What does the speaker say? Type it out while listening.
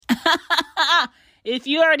If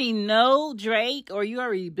you already know Drake or you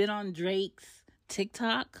already been on Drake's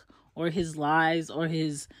TikTok or his lives or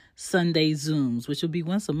his Sunday Zooms, which will be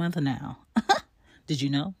once a month now. Did you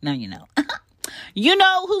know? Now you know. You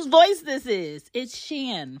know whose voice this is. It's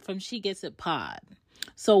Shan from She Gets It Pod.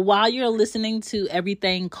 So while you're listening to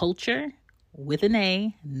Everything Culture with an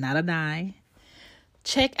A, not an I,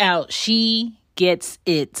 check out She Gets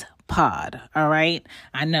It Pod. All right.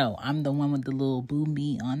 I know I'm the one with the little boom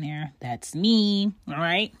me on there. That's me. All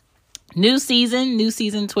right. New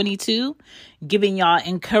season 22, giving y'all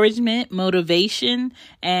encouragement, motivation,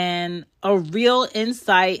 and a real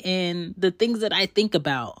insight in the things that I think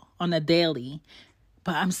about on a daily,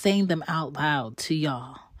 but I'm saying them out loud to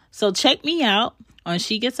y'all. So check me out on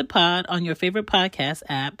She Gets a Pod on your favorite podcast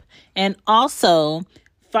app, and also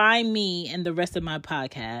find me and the rest of my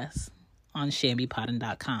podcasts on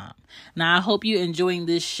shambypodden.com. Now, I hope you're enjoying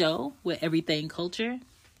this show with Everything Culture.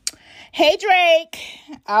 Hey, Drake,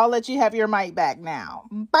 I'll let you have your mic back now.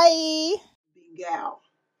 Bye. Gal.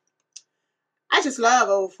 I just love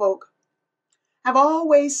old folk. I've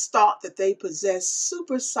always thought that they possess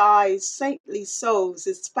supersized, saintly souls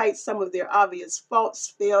despite some of their obvious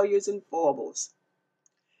faults, failures, and foibles.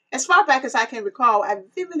 As far back as I can recall, I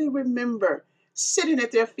vividly remember sitting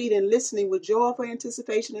at their feet and listening with joyful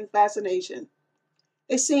anticipation and fascination.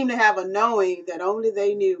 They seemed to have a knowing that only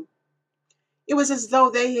they knew. It was as though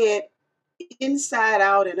they had inside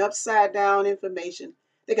out and upside down information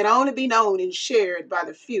that could only be known and shared by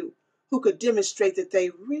the few who could demonstrate that they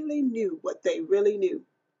really knew what they really knew.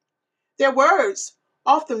 Their words,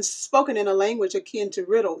 often spoken in a language akin to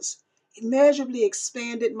riddles, immeasurably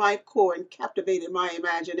expanded my core and captivated my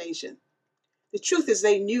imagination. The truth is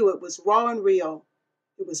they knew it was raw and real.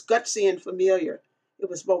 It was gutsy and familiar. It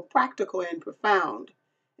was both practical and profound.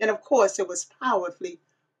 And of course, it was powerfully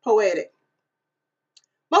poetic.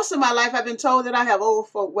 Most of my life, I've been told that I have old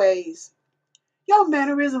folk ways. Your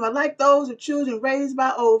mannerisms are like those of children raised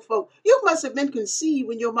by old folk. You must have been conceived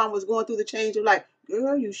when your mom was going through the change of life.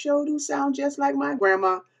 Girl, you sure do sound just like my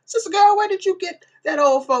grandma. Sister girl, where did you get that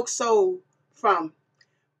old folk soul from?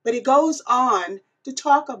 But it goes on to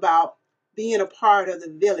talk about being a part of the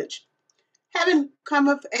village. Having come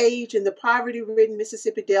of age in the poverty-ridden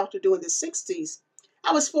Mississippi Delta during the 60s,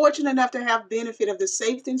 I was fortunate enough to have benefit of the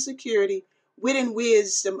safety and security, wit and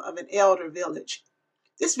wisdom of an elder village.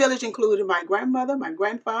 This village included my grandmother, my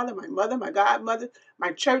grandfather, my mother, my godmother,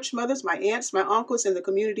 my church mothers, my aunts, my uncles, and the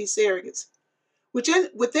community surrogates.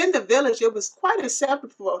 Within the village, it was quite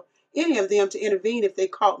acceptable for any of them to intervene if they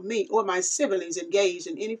caught me or my siblings engaged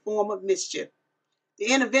in any form of mischief.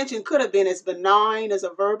 The intervention could have been as benign as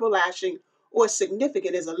a verbal lashing or as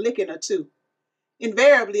significant as a licking or two.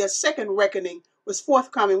 Invariably, a second reckoning was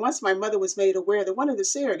forthcoming once my mother was made aware that one of the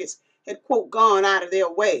surrogates had, quote, gone out of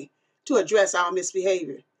their way to address our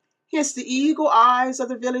misbehavior. Hence, the eagle eyes of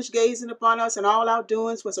the village gazing upon us and all our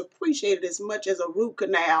doings was appreciated as much as a root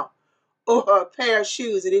canal or a pair of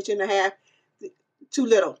shoes an inch and a half too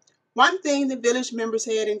little. One thing the village members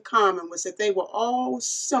had in common was that they were all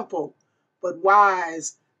simple but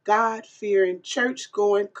wise, God-fearing,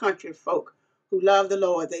 church-going country folk who loved the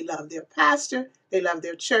Lord. They loved their pastor, they loved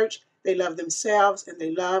their church, they loved themselves, and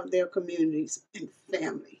they loved their communities and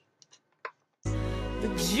family. The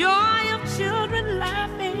joy of children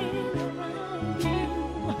laughing around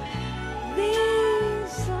you.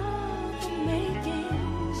 These are the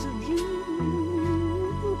makings of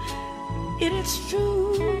you. It is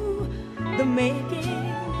true, the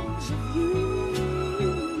makings of you.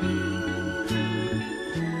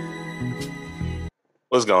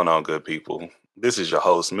 What's going on, good people? This is your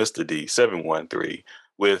host, Mr. D713,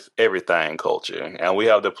 with Everything Culture. And we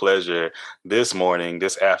have the pleasure this morning,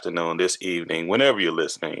 this afternoon, this evening, whenever you're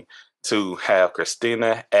listening, to have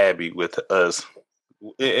Christina Abbey with us.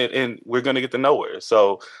 And we're going to get to know her.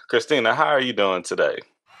 So, Christina, how are you doing today?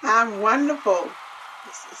 I'm wonderful.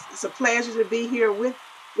 It's a pleasure to be here with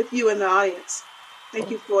you in the audience.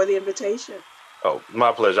 Thank you for the invitation. Oh,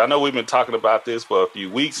 my pleasure. I know we've been talking about this for a few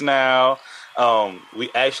weeks now. We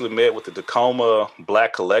actually met with the Tacoma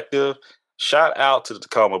Black Collective. Shout out to the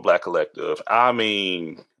Tacoma Black Collective. I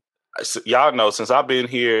mean, y'all know, since I've been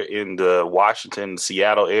here in the Washington,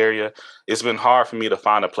 Seattle area, it's been hard for me to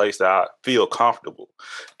find a place that I feel comfortable.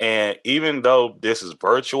 And even though this is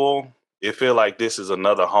virtual, it feels like this is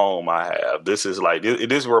another home I have. This is like,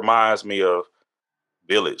 this reminds me of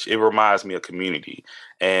village. It reminds me of community.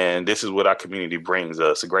 And this is what our community brings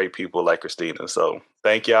us, great people like Christina. So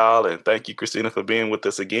thank y'all. And thank you, Christina, for being with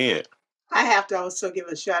us again. I have to also give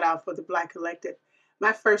a shout out for the Black Collective.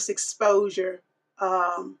 My first exposure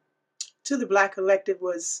to the Black Collective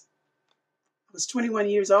was, was 21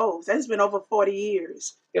 years old. That has been over 40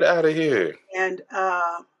 years. Get out of here. And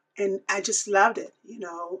I just loved it.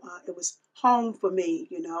 It was home for me,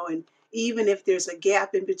 and even if there's a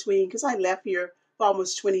gap in between, because I left here for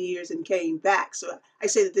almost 20 years and came back. So I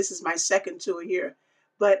say that this is my second tour here,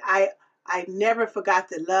 but I never forgot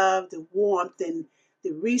the love, the warmth, and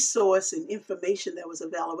the resource and information that was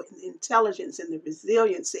available, and the intelligence and the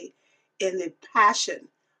resiliency and the passion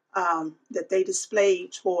that they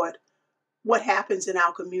displayed toward what happens in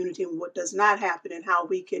our community and what does not happen, and how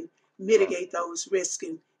we can mitigate those risks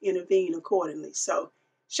and intervene accordingly. So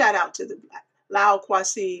shout out to the Lyle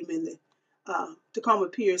Quasim and the Tacoma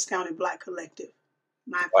Pierce County Black Collective.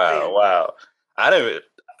 My family. Wow. I didn't.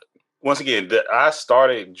 Once again, I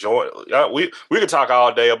started joining. We could talk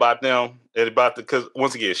all day about them and about because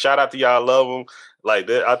once again, shout out to y'all. Love them. Like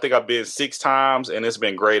that, I think I've been 6 times and it's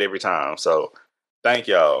been great every time. So thank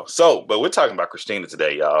y'all. So, but we're talking about Christina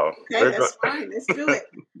today, y'all. Okay, that's fine. Let's do it.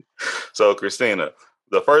 So, Christina,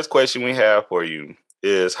 the first question we have for you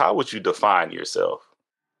is, how would you define yourself?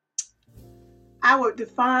 I would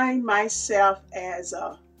define myself as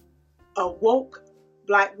a woke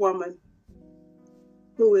Black woman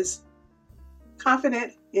who is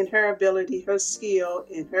confident in her ability, her skill,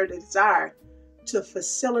 and her desire to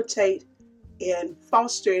facilitate and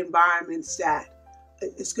foster environments that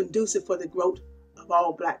is conducive for the growth of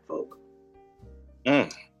all Black folk.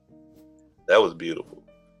 That was beautiful.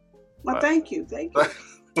 Well, thank you. Thank you.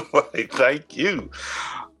 Thank you.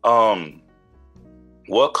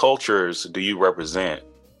 What cultures do you represent,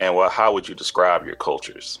 and how would you describe your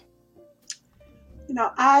cultures?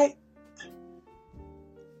 Let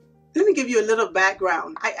me give you a little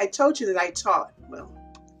background. I told you that I taught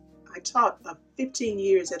 15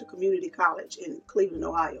 years at a community college in Cleveland,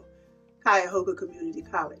 Ohio, Cuyahoga Community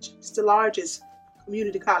College. It's the largest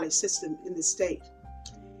community college system in the state.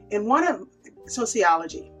 And one of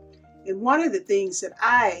sociology, and one of the things that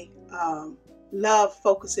I love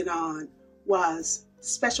focusing on was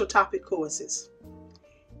special topic courses.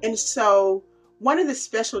 And so one of the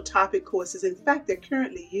special topic courses, in fact, they're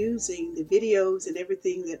currently using the videos and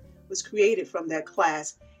everything that was created from that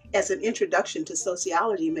class as an introduction to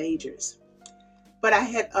sociology majors. But I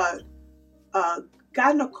had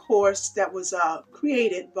gotten a course that was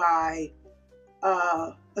created by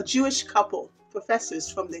a Jewish couple,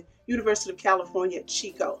 professors from the University of California at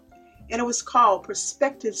Chico, and it was called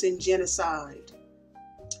Perspectives in Genocide.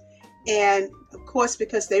 And of course,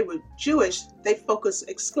 because they were Jewish, they focused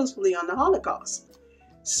exclusively on the Holocaust.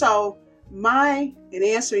 So in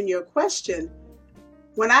answering your question,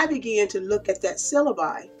 when I began to look at that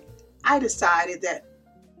syllabi, I decided that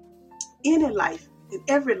any life and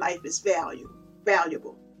every life is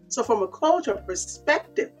valuable. So from a cultural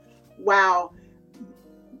perspective, while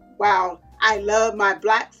I love my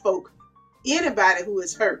Black folk, anybody who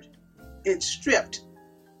is hurt and stripped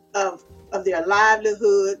of their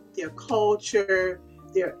livelihood, their culture,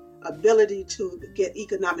 their ability to get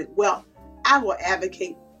economic wealth, I will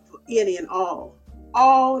advocate for any and all.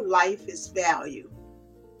 All life is value,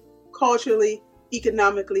 culturally,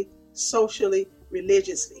 economically, socially,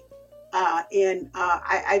 religiously.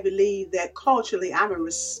 I believe that culturally, I'm a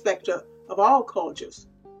respecter of all cultures.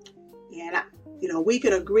 And, we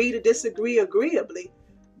can agree to disagree agreeably,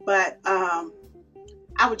 but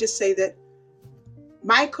I would just say that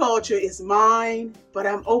my culture is mine, but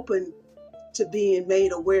I'm open to being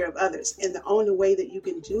made aware of others. And the only way that you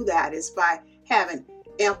can do that is by having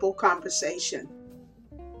ample conversation.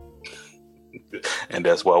 And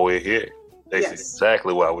that's why we're here. That's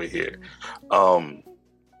exactly why we're here.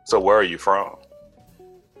 So where are you from?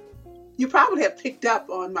 You probably have picked up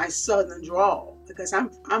on my southern drawl because I'm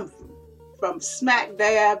from smack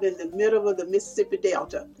dab in the middle of the Mississippi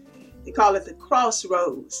Delta. They call it the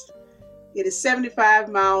Crossroads. It is 75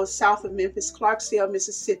 miles south of Memphis, Clarksdale,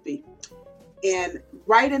 Mississippi. And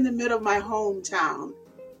right in the middle of my hometown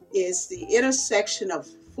is the intersection of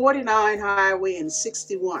 49 Highway and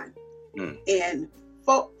 61. And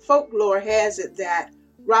folklore has it that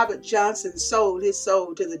Robert Johnson sold his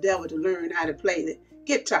soul to the devil to learn how to play the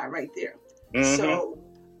guitar right there. So,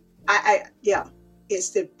 it's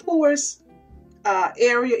the poorest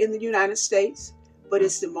area in the United States, but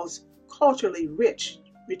it's the most culturally richest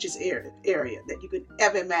area that you could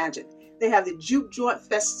ever imagine. They have the Juke Joint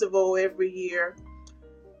Festival every year,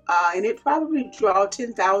 and it probably draws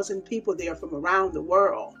 10,000 people there from around the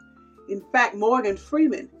world. In fact, Morgan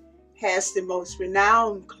Freeman has the most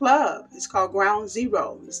renowned club. It's called Ground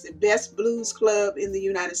Zero. It's the best blues club in the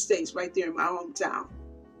United States, right there in my hometown,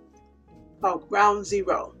 called Ground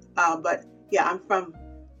Zero. But yeah, I'm from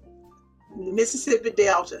the Mississippi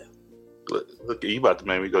Delta, Look, you about to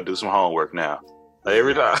make me go do some homework now.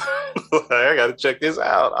 Every time. I got to check this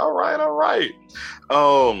out. All right.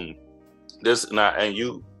 This now, and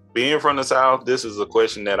you being from the South, this is a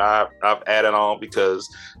question that I've added on because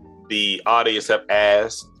the audience have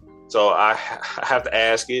asked. So I have to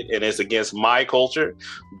ask it, and it's against my culture.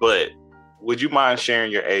 But would you mind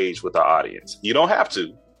sharing your age with the audience? You don't have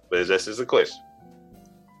to, but this is a question.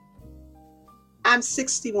 I'm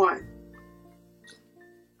 61.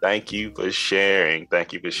 Thank you for sharing.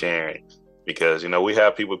 Because, we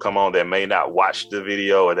have people come on that may not watch the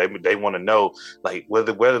video, or they want to know, like, where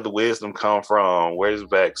the wisdom come from, where's it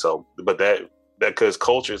back? So, but that because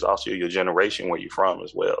culture is also your generation, where you're from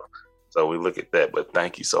as well. So we look at that, but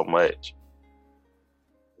thank you so much.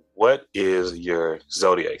 What is your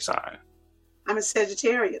zodiac sign? I'm a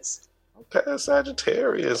Sagittarius. Okay,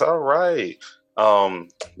 Sagittarius. All right.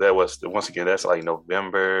 That was once again. That's like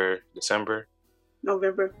November, December.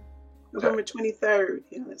 November 23rd.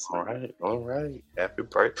 Yeah, that's right. All right. Happy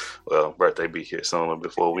birthday. Well, birthday be here soon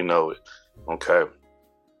before we know it. Okay.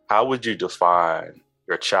 How would you define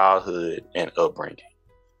your childhood and upbringing?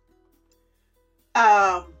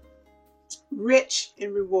 Rich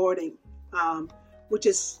and rewarding, which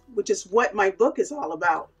is what my book is all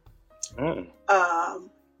about. And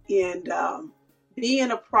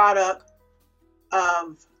being a product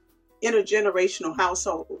of intergenerational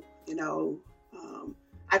household,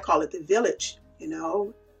 I call it the village.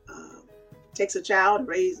 Takes a child to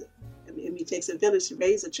raise. It takes a village to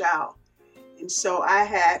raise a child, and so I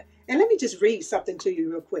had. And let me just read something to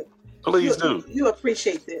you real quick. Please do. You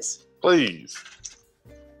appreciate this. Please.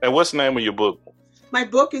 And what's the name of your book? My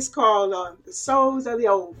book is called The Souls of the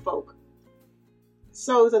Old Folk.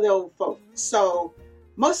 Souls of the Old Folk. So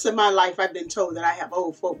most of my life I've been told that I have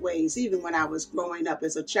old folk ways, even when I was growing up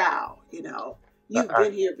as a child. You've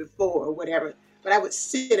been here before or whatever. But I would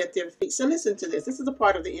sit at their feet. So listen to this. This is a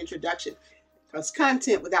part of the introduction. Because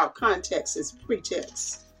content without context is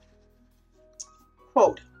pretext.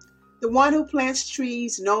 Quote, "The one who plants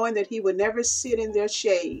trees knowing that he would never sit in their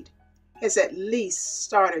shade has at least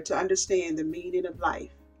started to understand the meaning of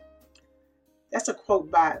life." That's a quote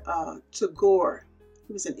by Tagore.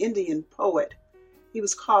 He was an Indian poet. He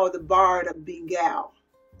was called the Bard of Bengal.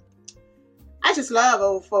 I just love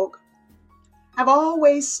old folk. I've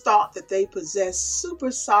always thought that they possess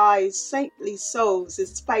supersized, saintly souls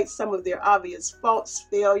despite some of their obvious faults,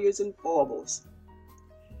 failures, and foibles.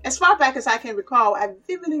 As far back as I can recall, I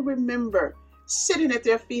vividly remember sitting at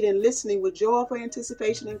their feet and listening with joyful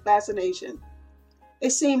anticipation and fascination. They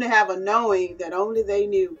seemed to have a knowing that only they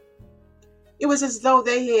knew. It was as though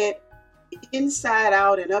they had inside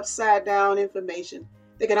out and upside down information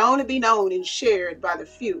that could only be known and shared by the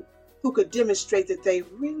few who could demonstrate that they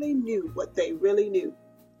really knew what they really knew.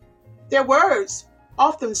 Their words,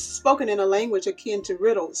 often spoken in a language akin to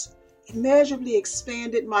riddles, immeasurably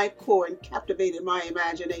expanded my core and captivated my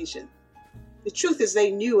imagination. The truth is they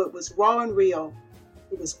knew it was raw and real.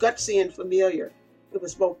 It was gutsy and familiar. It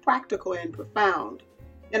was both practical and profound.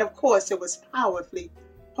 And of course, it was powerfully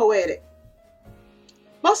poetic.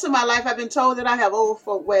 Most of my life, I've been told that I have old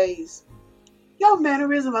folk ways. Your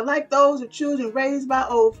mannerisms are like those of children raised by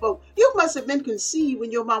old folk. You must have been conceived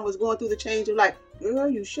when your mom was going through the change of life. Girl,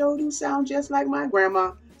 you sure do sound just like my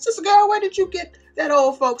grandma. Sister girl, where did you get that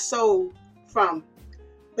old folk soul from?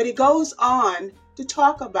 But it goes on to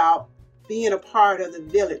talk about being a part of the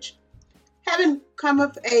village. Having come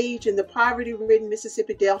of age in the poverty-ridden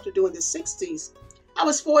Mississippi Delta during the 60s, I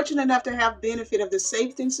was fortunate enough to have benefit of the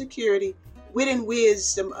safety and security, wit and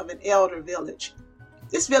wisdom of an elder village.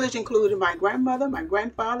 This village included my grandmother, my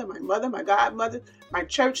grandfather, my mother, my godmother, my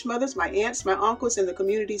church mothers, my aunts, my uncles, and the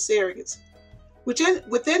community surrogates.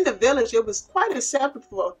 Within the village, it was quite acceptable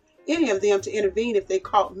for any of them to intervene if they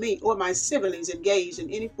caught me or my siblings engaged in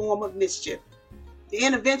any form of mischief. The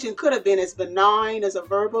intervention could have been as benign as a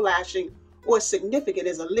verbal lashing or as significant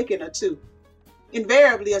as a licking or two.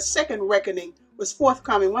 Invariably, a second reckoning was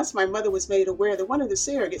forthcoming once my mother was made aware that one of the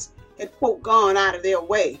surrogates had, quote, gone out of their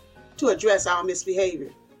way to address our misbehavior.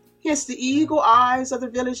 Hence, the eagle eyes of the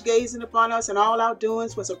village gazing upon us and all our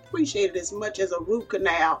doings was appreciated as much as a root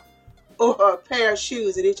canal or a pair of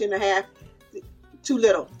shoes an inch and a half too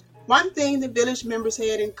little. One thing the village members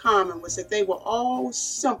had in common was that they were all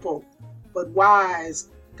simple but wise,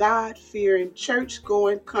 God-fearing,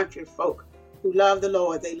 church-going country folk who loved the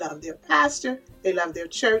Lord. They loved their pastor, they loved their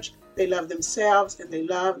church, they loved themselves, and they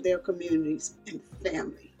loved their communities and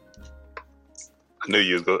family. I knew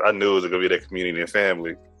it was going to be that community and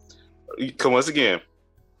family. Come once again,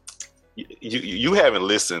 you haven't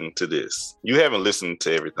listened to this. You haven't listened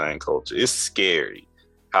to Everything Culture. It's scary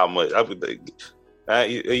how much.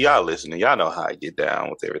 Y'all listening, y'all know how I get down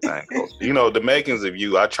with everything. You know, the makings of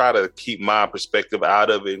you. I try to keep my perspective out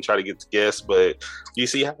of it and try to get the guests, but you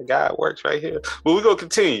see how God works right here. But we're gonna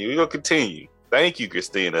continue. Thank you,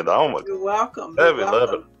 Christina. You're welcome.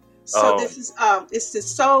 Love it. So this is it's the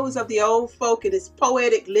souls of the old folk, and it's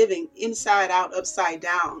poetic living, inside out, upside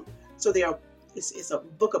down. So it's a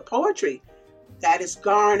book of poetry that has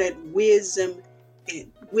garnered wisdom and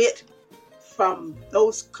wit from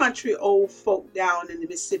those country old folk down in the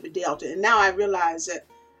Mississippi Delta. And now I realize that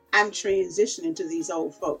I'm transitioning to these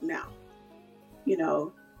old folk now. You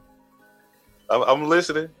know. I'm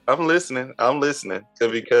listening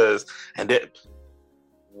because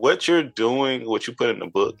what you're doing, what you put in the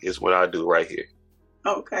book is what I do right here.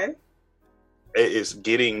 Okay. It's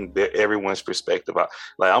getting everyone's perspective out.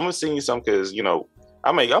 Like, I'm gonna send you something because, you know,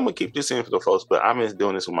 I'm gonna keep this in for the folks, but I'm just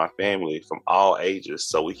doing this with my family from all ages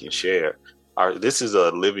so we can share. This is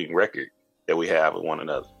a living record that we have with one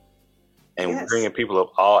another. And Yes. bringing people of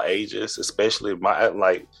all ages, especially when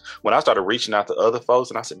I started reaching out to other folks,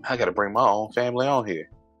 and I said, I got to bring my own family on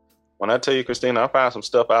here. When I tell you, Christina, I found some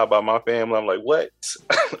stuff out about my family. I'm like, what?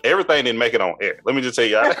 Everything didn't make it on air. Let me just tell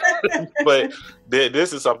you. But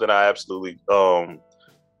this is something I absolutely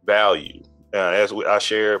value. As I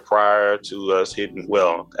shared prior to us hitting,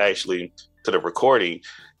 actually to the recording,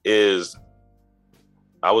 is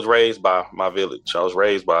I was raised by my village. I was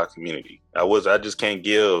raised by a community. I just can't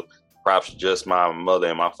give props to just my mother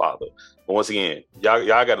and my father. But once again, y'all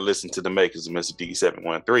got to listen to the makers of Mr.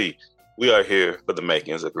 D713. We are here for the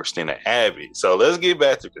makings of Christina Abbey. So let's get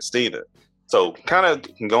back to Christina. So kind of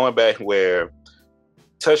going back where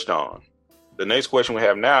touched on, the next question we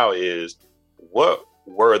have now is, what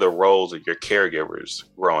were the roles of your caregivers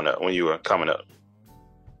growing up when you were coming up?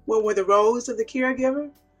 What were the roles of the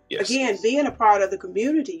caregiver? Yes. Again, being a part of the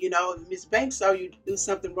community, you know, if Miss Banks saw you do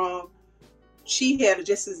something wrong, she had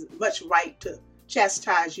just as much right to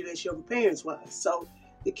chastise you as your parents was. So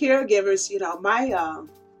the caregivers, you know, my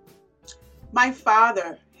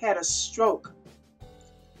father had a stroke.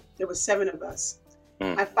 There were 7 of us.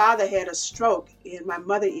 My father had a stroke, and my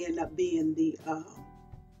mother ended up being the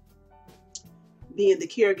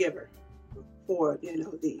caregiver for, you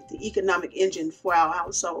know, the economic engine for our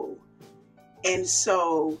household. And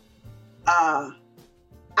so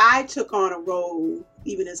I took on a role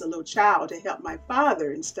even as a little child to help my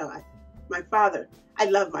father and stuff. I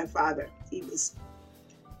love my father. He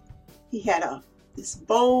had this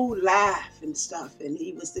bold laugh and stuff, and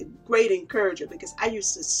he was the great encourager because I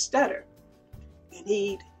used to stutter, and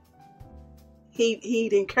he'd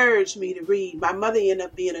encourage me to read. My mother ended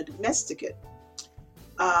up being a domesticate,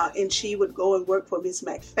 and she would go and work for Miss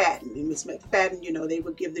McFadden. And Miss McFadden, you know, they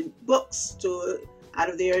would give them books out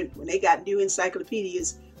of there when they got new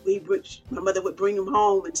encyclopedias. My mother would bring them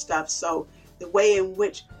home and stuff. So the way in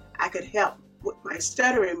which I could help with my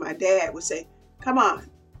stuttering, my dad would say, "Come on,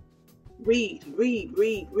 read,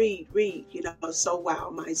 you know." So while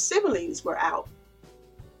my siblings were out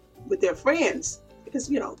with their friends, because,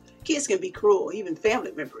 you know, kids can be cruel, even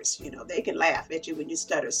family members, you know, they can laugh at you when you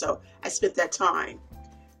stutter. So I spent that time.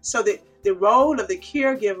 So the role of the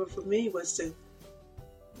caregiver for me was to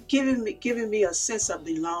giving me a sense of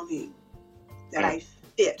belonging, that I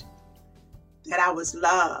fit, that I was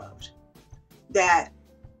loved, that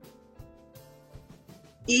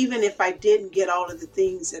even if I didn't get all of the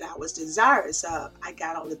things that I was desirous of, I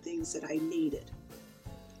got all the things that I needed.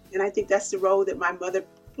 And I think that's the role that my mother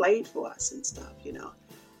played for us and stuff, you know.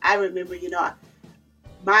 I remember, you know,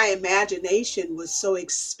 my imagination was so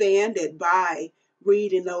expanded by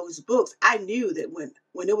reading those books. I knew that when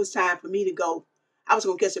it was time for me to go, I was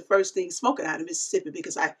going to catch the first thing smoking out of Mississippi,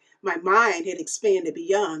 because my mind had expanded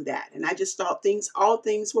beyond that. And I just thought all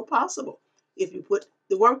things were possible if you put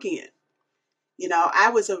the work in. You know,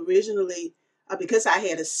 I was originally, because I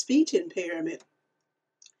had a speech impairment,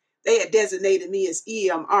 they had designated me as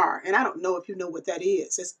EMR. And I don't know if you know what that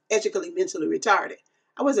is. It's educationally mentally retarded.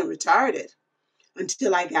 I wasn't retarded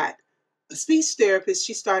until I got a speech therapist.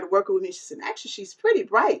 She started working with me. She said, actually, she's pretty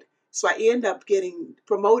bright. So I ended up getting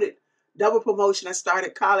promoted, double promotion. I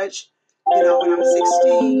started college, you know, when I was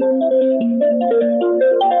 16.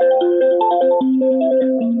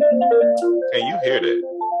 Can you hear that?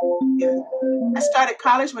 Yeah. I started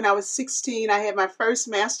college when I was 16. I had my first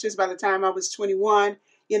master's by the time I was 21,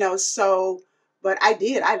 you know, so, but I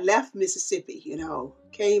left Mississippi, you know,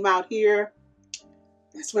 came out here.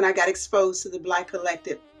 That's when I got exposed to the Black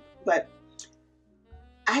Collective. But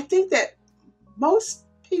I think that most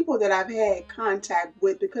people that I've had contact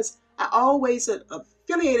with, because I always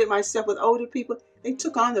affiliated myself with older people, they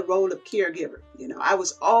took on the role of caregiver. You know, I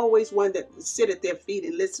was always one that would sit at their feet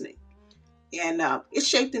and listening. And it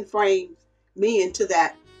shaped and framed me into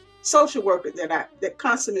that social worker that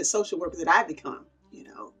consummate social worker that I become. You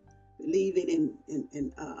know, believing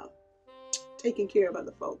in taking care of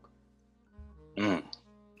other folk. Mm.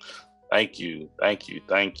 Thank you.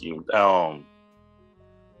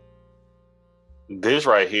 This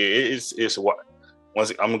right here is what.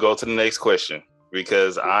 Once I'm gonna go to the next question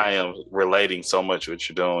because I am relating so much what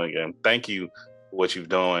you're doing, and thank you for what you're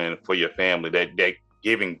doing for your family. That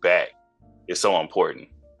giving back is so important.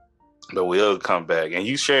 But we'll come back. And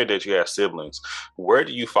you shared that you have siblings. Where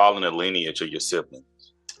do you fall in the lineage of your siblings?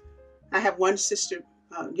 I have one sister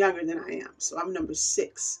younger than I am, so I'm number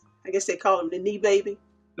 6. I guess they call him the knee baby.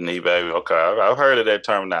 The knee baby. Okay, I've heard of that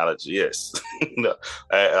terminology. Yes, no,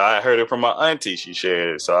 I heard it from my auntie. She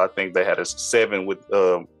shared it. So I think they had a 7 with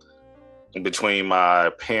between my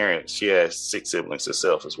parents. She has 6 siblings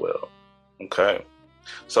herself as well. Okay,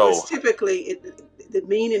 so it's typically the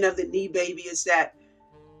meaning of the knee baby is that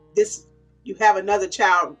you have another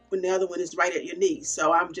child when the other one is right at your knee.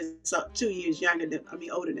 So I'm just 2 years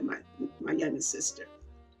older than my youngest sister.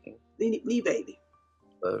 The knee baby.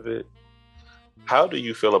 Love it. How do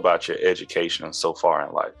you feel about your education so far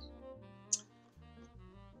in life?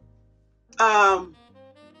 I'm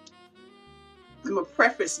gonna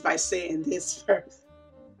preface by saying this first.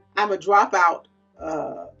 I'm a dropout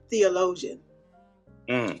theologian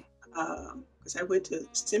because I went to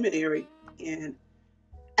seminary, and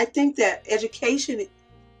I think that education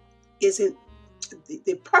isn't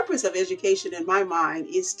the purpose of education in my mind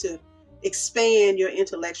is to expand your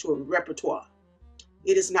intellectual repertoire.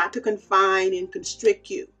 It is not to confine and constrict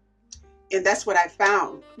you. And that's what I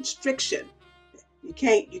found, constriction. You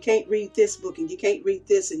can't read this book and you can't read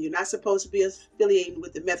this, and you're not supposed to be affiliated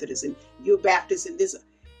with the Methodists and you're Baptist and this.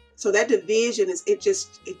 So that division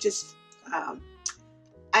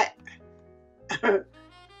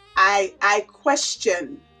I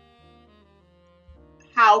question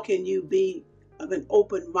how can you be of an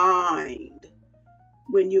open mind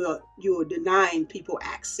when you're denying people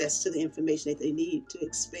access to the information that they need to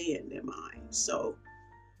expand their mind. So,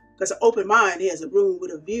 because an open mind has a room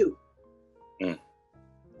with a view,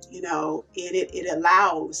 you know, and it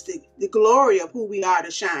allows the glory of who we are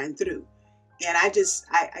to shine through. And I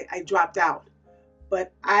dropped out,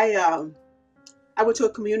 but I went to a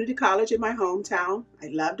community college in my hometown. I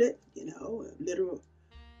loved it, you know, literal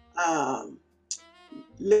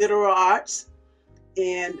arts,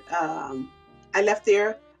 and I left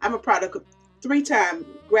there. I'm a product of 3-time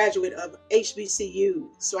graduate of HBCU,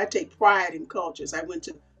 so I take pride in cultures. I went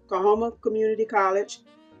to Oklahoma Community College.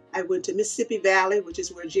 I went to Mississippi Valley, which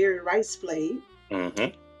is where Jerry Rice played.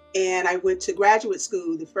 Mm-hmm. And I went to graduate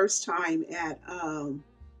school the first time at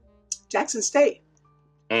Jackson State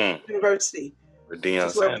University, which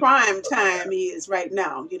is where prime time is right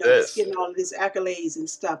now. You know, yes. Just getting all of these accolades and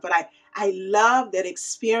stuff. But I love that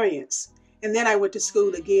experience. And then I went to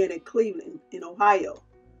school again at Cleveland in Ohio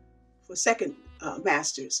for second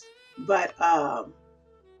master's. But I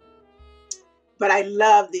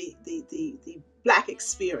love the Black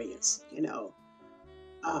experience, you know,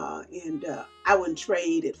 and I wouldn't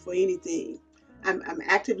trade it for anything. I'm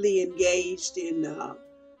actively engaged in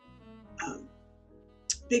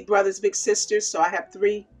Big Brothers Big Sisters. So I have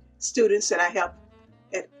 3 students that I help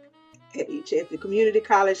at the community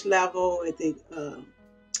college level, at the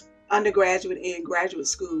undergraduate and graduate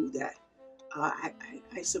school that I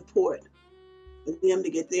support for them to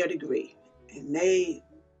get their degree, and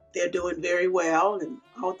they're doing very well. And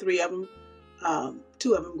all 3 of them,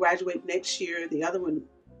 2 of them graduate next year. The other one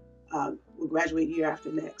will graduate year after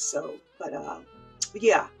next. So, but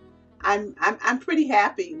yeah, I'm pretty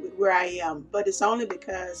happy with where I am. But it's only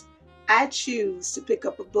because I choose to pick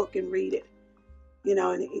up a book and read it, you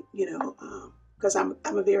know, and because I'm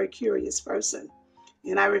a very curious person.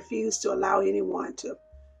 And I refuse to allow anyone to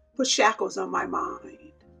put shackles on my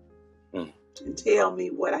mind and tell me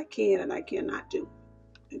what I can and I cannot do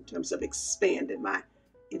in terms of expanding my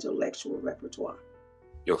intellectual repertoire.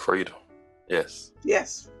 Your freedom. Yes.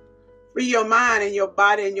 Yes. Free your mind and your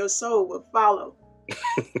body and your soul will follow.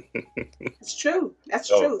 It's true. That's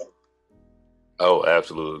true. Oh,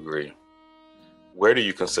 absolutely agree. Where do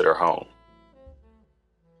you consider home?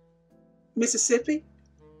 Mississippi.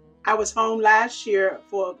 I was home last year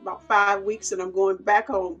for about 5 weeks, and I'm going back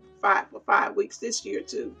home for 5 weeks this year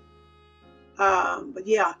too. But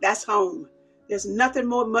yeah, that's home. There's nothing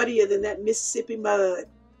more muddier than that Mississippi mud,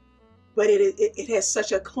 but it has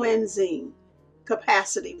such a cleansing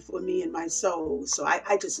capacity for me and my soul. So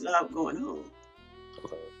I just love going home.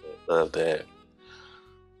 Love that.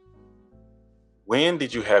 When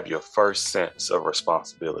did you have your first sense of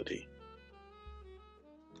responsibility?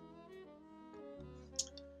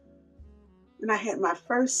 when I had my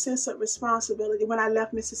first sense of responsibility when I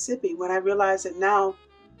left Mississippi, when I realized that now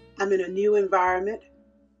I'm in a new environment.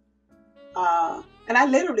 And I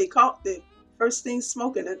literally caught the first thing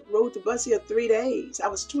smoking. I rode the bus here 3 days. I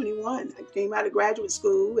was 21. I came out of graduate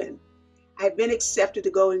school and I had been accepted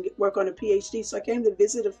to go and work on a PhD. So I came to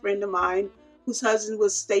visit a friend of mine whose husband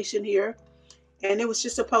was stationed here. And it was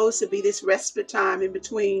just supposed to be this respite time in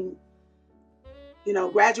between,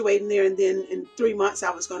 graduating there. And then in 3 months,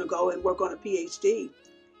 I was going to go and work on a PhD.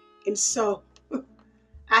 And so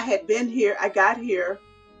I had been here. I got here.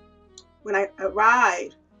 When I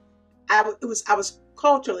arrived, I was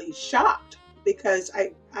culturally shocked because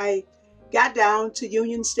I got down to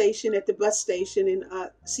Union Station at the bus station in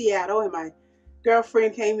Seattle, and my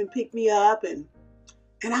girlfriend came and picked me up, and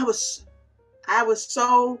I was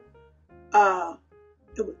so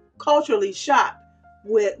culturally shocked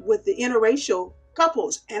with the interracial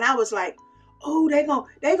couples, and I was like, oh, they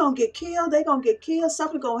gonna get killed,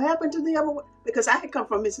 something gonna happen to them, because I had come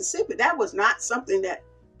from Mississippi. That was not something that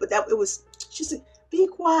it was. She said, be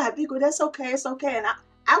quiet, that's okay, it's okay. And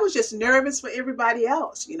I was just nervous for everybody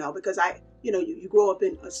else, because you grow up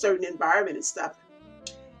in a certain environment and stuff.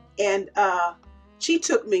 And she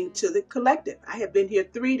took me to the collective. I had been here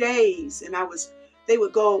 3 days, and they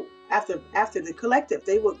would go after the collective,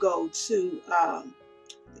 they would go to,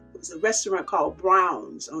 it was a restaurant called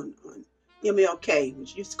Brown's on MLK,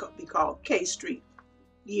 which used to be called K Street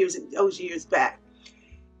those years back.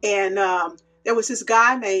 And there was this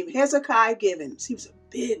guy named Hezekiah Givens. He was a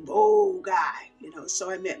big, bold guy,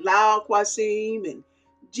 So I met Lyle Quasim and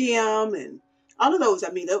Jim and all of those.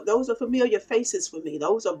 I mean, those are familiar faces for me.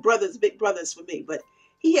 Those are brothers, big brothers for me. But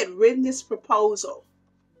he had written this proposal,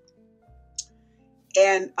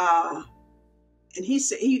 and he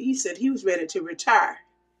said he was ready to retire.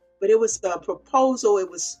 But it was a proposal. It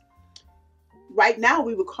was, right now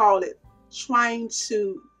we would call it trying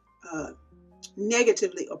to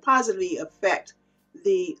negatively or positively affect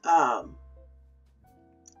the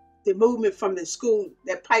movement from the school,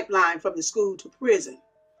 that pipeline from the school to prison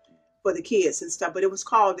for the kids and stuff. But it was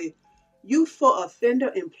called the Youthful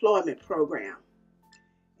Offender Employment Program.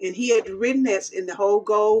 And he had written this, and the whole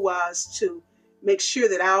goal was to make sure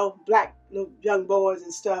that our black little young boys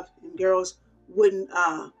and stuff and girls wouldn't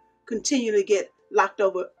continue to get locked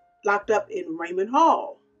up in Raymond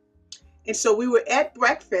Hall. And so we were at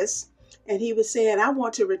breakfast, and he was saying, I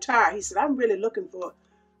want to retire. He said, I'm really looking for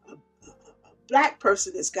a black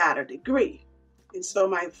person that's got a degree. And so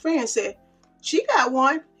my friend said, she got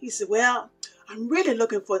one. He said, well, I'm really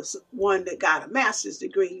looking for one that got a master's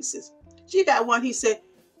degree. He says, she got one. He said,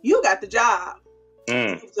 you got the job.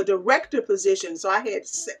 It was a director position. So I had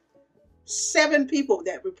 7 people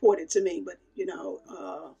that reported to me, but,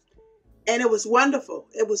 and it was wonderful.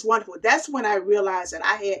 It was wonderful. That's when I realized that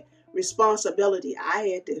I had responsibility. I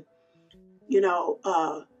had to,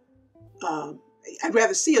 I'd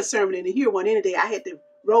rather see a sermon than to hear one any day. I had to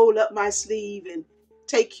roll up my sleeve and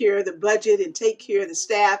take care of the budget and take care of the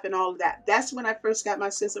staff and all of that. That's when I first got my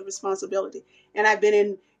sense of responsibility. And I've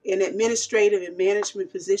been in administrative and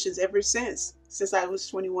management positions ever since I was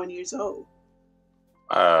 21 years old.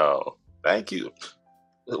 Wow. Thank you.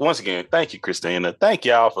 Once again, thank you, Christina. Thank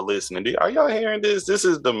y'all for listening. Are y'all hearing this? This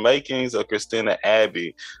is the makings of Christina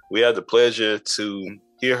Abbey. We had the pleasure to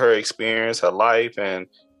hear her experience, her life, and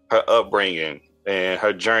her upbringing and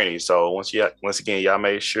her journey. So once again, y'all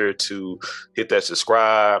make sure to hit that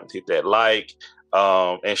subscribe, hit that like,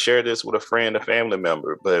 and share this with a friend, a family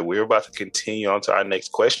member. But we're about to continue on to our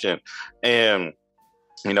next question. And,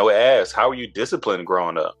 it asks, how were you disciplined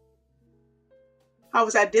growing up? How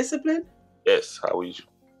was I disciplined? Yes. How were you?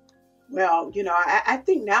 Well, I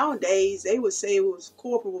think nowadays they would say it was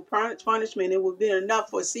corporal punishment. It would be enough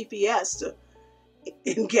for CPS to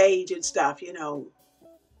engage and stuff,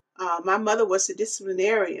 My mother was a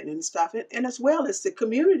disciplinarian and stuff, and as well as the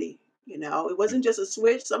community, It wasn't just a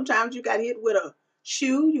switch. Sometimes you got hit with a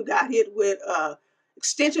shoe, you got hit with a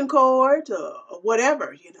extension cord or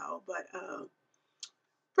whatever, But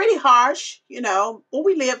pretty harsh, but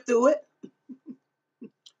we lived through it.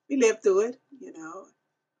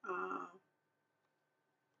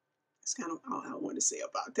 That's kind of all I want to say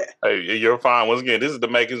about that. Hey, you're fine. Once again, this is the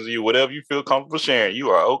makings of you. Whatever you feel comfortable sharing, you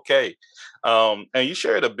are okay. And you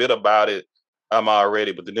shared a bit about it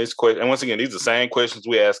already, but the next question, and once again, these are the same questions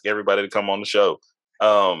we ask everybody to come on the show.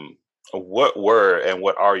 What were and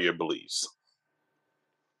what are your beliefs?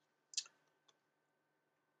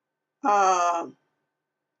 I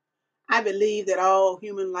believe that all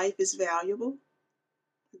human life is valuable.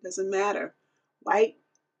 It doesn't matter. White,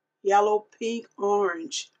 yellow, pink,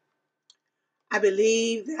 orange. I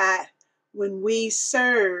believe that when we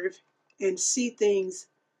serve and see things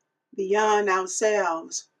beyond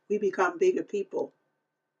ourselves, we become bigger people.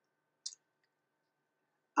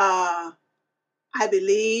 I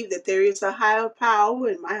believe that there is a higher power,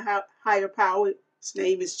 and my higher power, his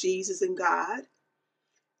name is Jesus and God,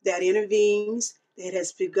 that intervenes, that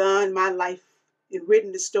has begun my life and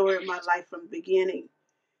written the story of my life from the beginning,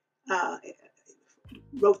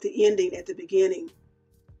 wrote the ending at the beginning.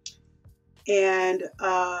 And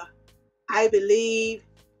I believe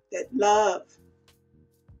that love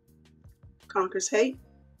conquers hate.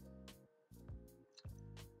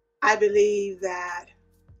 I believe that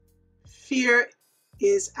fear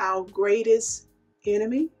is our greatest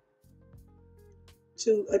enemy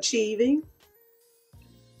to achieving.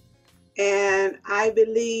 And I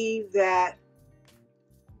believe that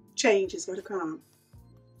change is going to come.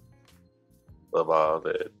 Love all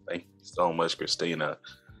that. Thank you so much, Christina.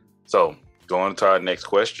 So, going to our next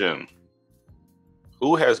question.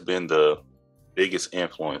 Who has been the biggest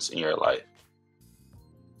influence in your life?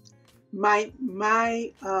 My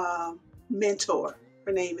mentor,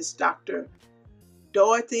 her name is Dr.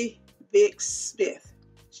 Dorothy Vick Smith.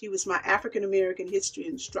 She was my African American history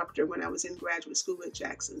instructor when I was in graduate school at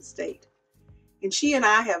Jackson State. And she and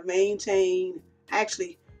I have maintained,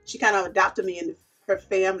 actually, she kind of adopted me into her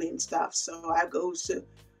family and stuff. So I go to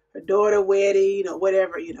her daughter's wedding or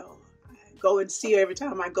whatever, I go and see her every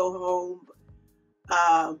time I go home.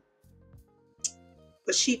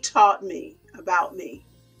 But she taught me about me,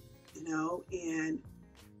 and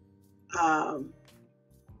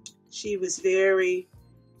she was very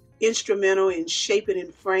instrumental in shaping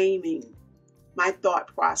and framing my thought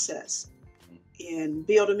process and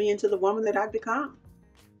building me into the woman that I've become.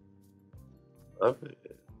 Love it.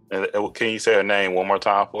 And can you say her name one more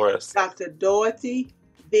time for us? Dr. Dorothy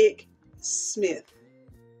Vick Smith.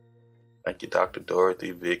 Thank you, Dr.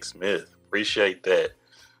 Dorothy Vick Smith. Appreciate that.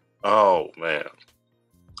 Oh, man.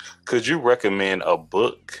 Could you recommend a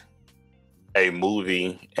book, a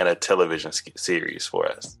movie, and a television series for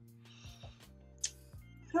us?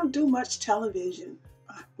 I don't do much television,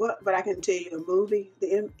 but I can tell you a movie,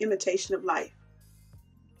 The Imitation of Life.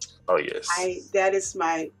 Oh, yes. That is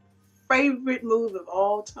my favorite movie of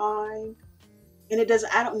all time. And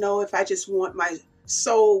I don't know if I just want my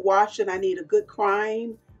soul washed and I need a good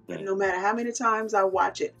crying, but no matter how many times I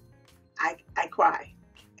watch it, I cry.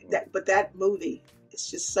 But that movie, it's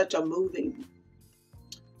just such a moving,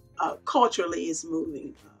 culturally it's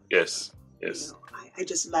moving. Yes. I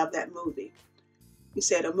just love that movie. You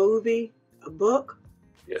said a movie, a book?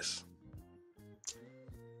 Yes.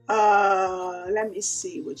 Let me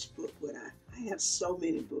see, which book would I have so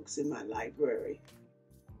many books in my library.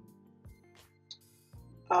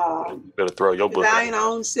 You better throw your book. Thine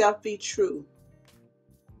own self be true.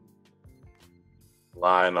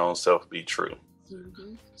 Thine own self be true.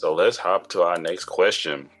 Mm-hmm. So let's hop to our next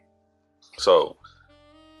question. So,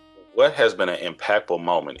 what has been an impactful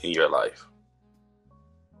moment in your life?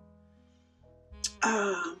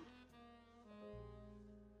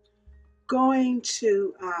 Going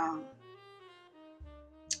to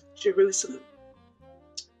Jerusalem.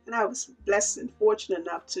 And I was blessed and fortunate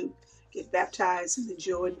enough to get baptized in the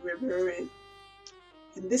Jordan River.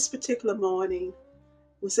 And this particular morning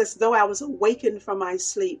was as though I was awakened from my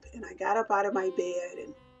sleep. And I got up out of my bed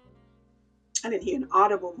and I didn't hear an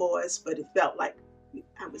audible voice, but it felt like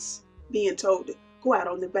I was being told to go out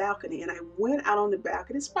on the balcony. And I went out on the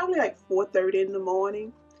balcony. It's probably like 4:30 in the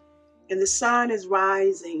morning. And the sun is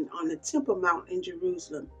rising on the Temple Mount in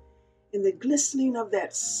Jerusalem. And the glistening of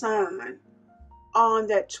that sun on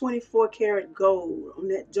that 24 karat gold on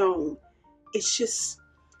that dome, it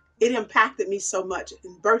impacted me so much.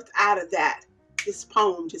 And birthed out of that, this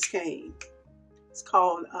poem just came. It's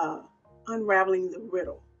called Unraveling the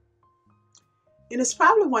Riddle. And it's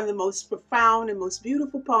probably one of the most profound and most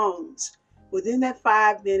beautiful poems. Within that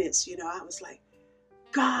 5 minutes, I was like,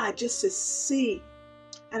 God, just to see.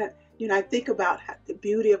 And, I think about the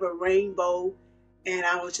beauty of a rainbow. And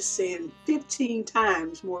I was just saying 15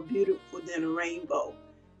 times more beautiful than a rainbow.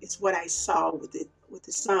 It's what I saw with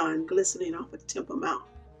the sun glistening off of Temple Mount.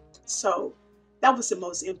 So that was the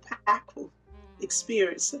most impactful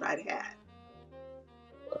experience that I'd had.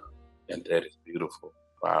 Wow. And that is beautiful.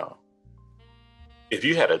 Wow. If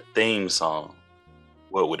you had a theme song,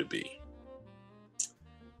 what would it be?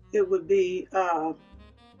 It would be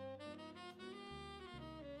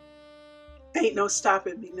Ain't No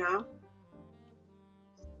Stopping Me Now.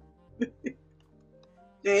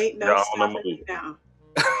 There ain't no stopping me now.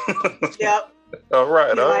 Yep. All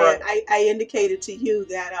right. I indicated to you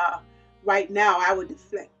that right now I would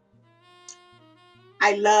deflect.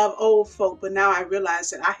 I love old folk, but now I realize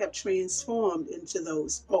that I have transformed into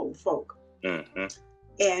those old folk. Mm-hmm.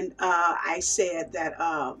 And I said that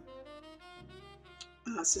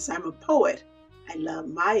since I'm a poet, I love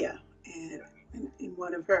Maya, and in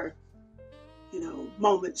one of her,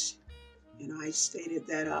 moments, I stated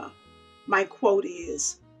that my quote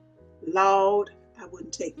is, "Lord, I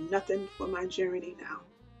wouldn't take nothing for my journey now,"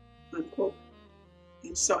 unquote.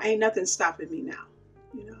 And so ain't nothing stopping me now.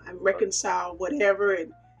 I reconcile whatever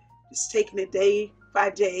and just taking it day by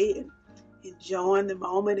day and enjoying the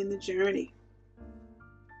moment in the journey.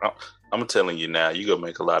 I'm telling you now, you're gonna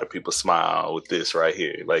make a lot of people smile with this right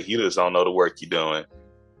here. Like, you just don't know the work you're doing.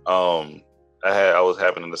 I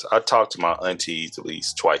talk to my aunties at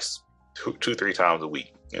least twice, two, 3 times a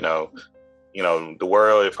week. The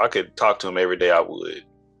world, if I could talk to them every day, I would.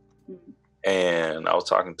 Mm-hmm. And I was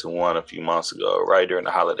talking to one a few months ago, right during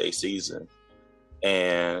the holiday season.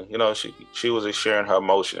 And, she was just sharing her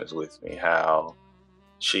emotions with me, how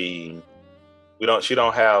she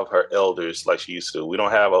don't have her elders like she used to. We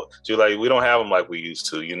don't have them like we used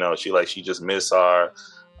to. She just miss her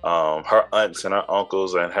aunts and her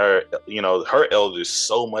uncles and her elders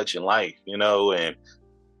so much in life,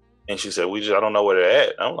 and she said, I don't know where they're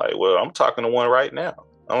at. I'm like, well, I'm talking to one right now.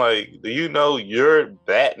 I'm like, do you know you're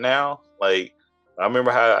that now? Like, I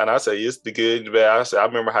remember how, and I say it's the good and the bad. I said, I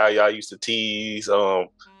remember how y'all used to tease, my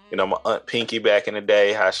Aunt Pinky back in the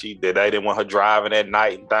day, how they didn't want her driving at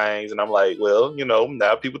night and things. And I'm like, well,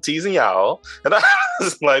 now people teasing y'all. And I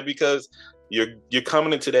was like, because you're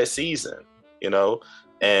coming into that season,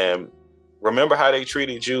 and remember how they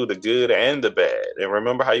treated you, the good and the bad. And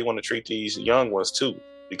remember how you want to treat these young ones too,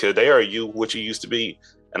 because they are what you used to be.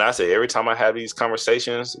 And I say, every time I have these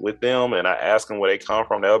conversations with them and I ask them where they come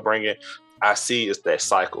from, their upbringing, I see it's that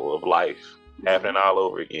cycle of life happening all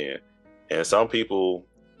over again. And some people,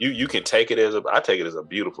 you can take it I take it as a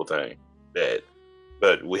beautiful thing,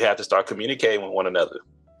 but we have to start communicating with one another.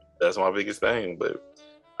 That's my biggest thing. But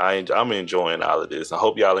I'm enjoying all of this. I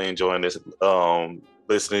hope y'all are enjoying this,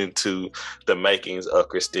 listening to the makings of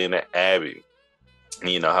Christina Abbey. And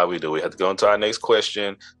you know how we do. We have to go into our next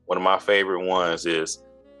question. One of my favorite ones is,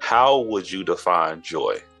 how would you define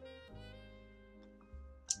joy?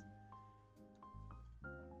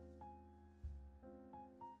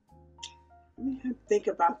 Let me think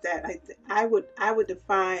about that. I would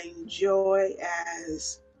define joy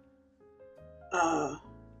as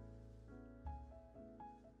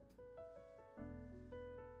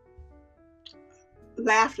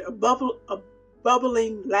laughter, a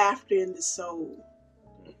bubbling laughter in the soul.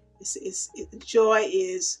 Joy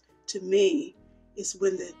is, to me, is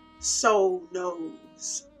when the soul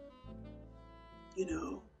knows,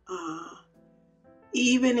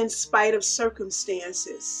 even in spite of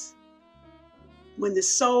circumstances, when the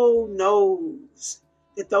soul knows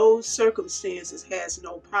that those circumstances has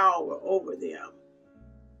no power over them,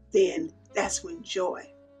 then that's when joy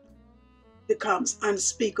becomes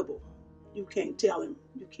unspeakable. You can't tell him.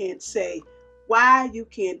 You can't say why. You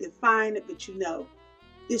can't define it, but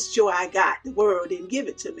this joy I got, the world didn't give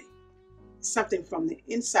it to me. It's something from the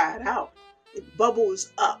inside out. It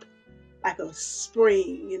bubbles up like a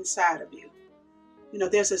spring inside of you.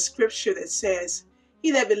 There's a scripture that says,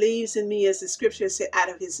 "He that believes in me," as the scripture said, "out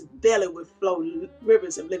of his belly would flow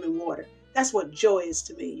rivers of living water." That's what joy is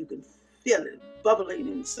to me. You can feel it bubbling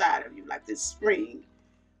inside of you like this spring.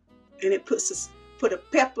 And it put a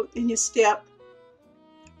pep in your step,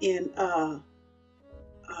 and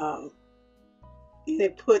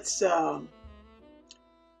it puts a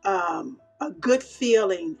good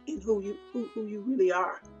feeling in who you really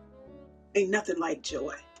are. Ain't nothing like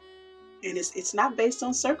joy. And it's not based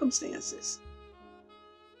on circumstances.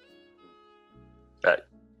 I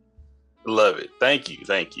love it. Thank you.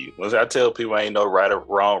 I tell people I ain't no right or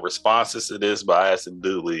wrong responses to this, but I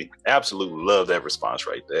absolutely love that response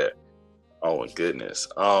right there. Oh my goodness.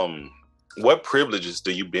 What privileges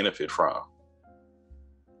do you benefit from?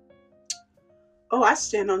 Oh, I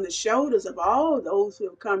stand on the shoulders of all those who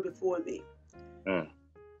have come before me.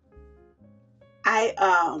 I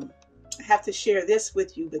have to share this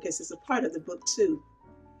with you because it's a part of the book too.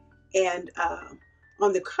 And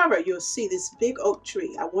on the cover, you'll see this big oak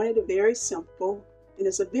tree. I wanted it very simple, and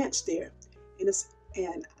there's a bench there.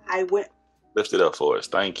 And I went. Lift it up for us.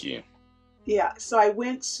 Thank you. Yeah. So I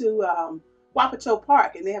went to Wapato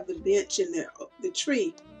Park, and they have the bench and the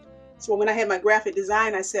tree. So when I had my graphic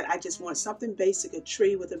design, I said, I just want something basic, a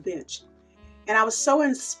tree with a bench. And I was so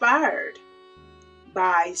inspired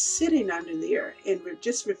by sitting under there and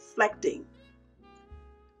just reflecting.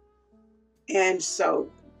 And so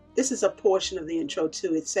this is a portion of the intro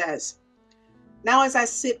too. It says, Now, as I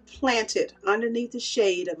sit planted underneath the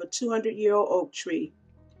shade of a 200-year-old oak tree,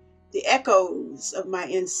 the echoes of my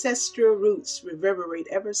ancestral roots reverberate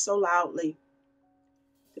ever so loudly.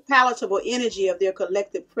 The palatable energy of their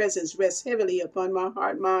collective presence rests heavily upon my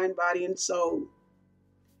heart, mind, body, and soul.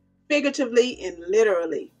 Figuratively and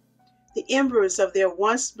literally, the embers of their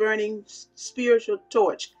once burning spiritual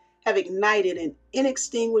torch have ignited an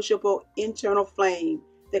inextinguishable internal flame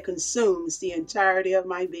that consumes the entirety of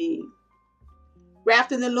my being.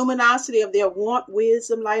 Wrapped in the luminosity of their warmth,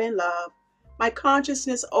 wisdom, light, and love, my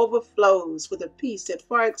consciousness overflows with a peace that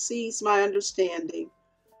far exceeds my understanding,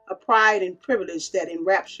 a pride and privilege that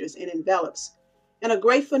enraptures and envelops, and a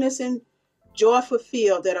gratefulness and joy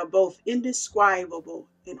fulfilled that are both indescribable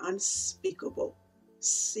and unspeakable.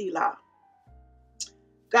 Selah.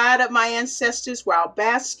 God of my ancestors, while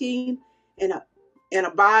basking and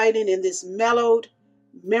abiding in this mellowed,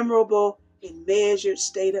 memorable, and measured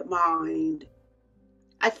state of mind,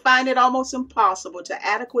 I find it almost impossible to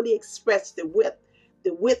adequately express the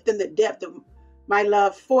width and the depth of my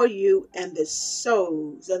love for you and the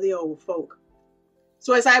souls of the old folk.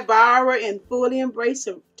 So as I borrow and fully embrace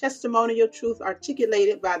a testimonial truth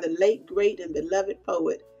articulated by the late, great, and beloved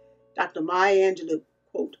poet, Dr. Maya Angelou,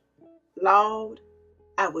 quote, Lord,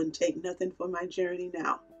 I wouldn't take nothing for my journey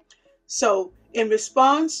now. So in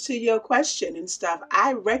response to your question and stuff,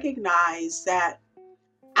 I recognize that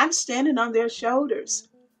I'm standing on their shoulders.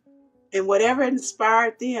 And whatever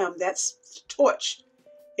inspired them, that torch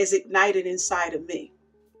is ignited inside of me.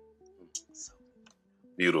 So.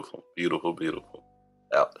 Beautiful, beautiful, beautiful.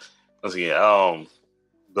 Once again, I'm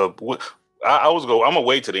gonna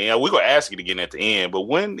wait to the end. We're gonna ask you to get at the end, but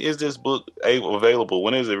when is this book available?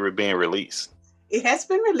 When is it being released? It has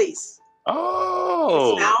been released.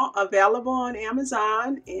 Oh, it's now available on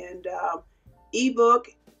Amazon and ebook.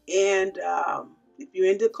 And if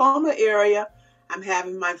you're in the Tacoma area, I'm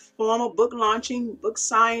having my formal book launching, book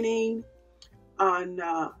signing on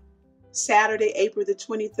Saturday, April the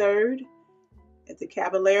 23rd at the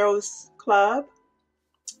Caballeros Club.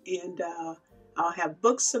 And I'll have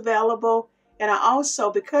books available. And I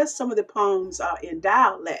also, because some of the poems are in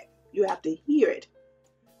dialect, you have to hear it.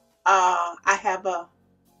 I have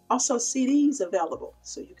also CDs available.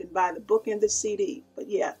 So you can buy the book and the CD. But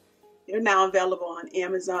yeah, they're now available on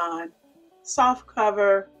Amazon. Soft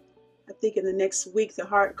cover. I think in the next week, the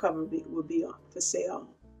hardcover will be on for sale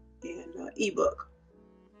and ebook.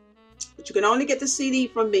 But you can only get the CD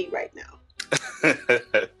from me right now.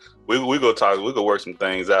 we go talk. We go work some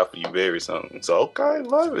things out for you very soon. So okay,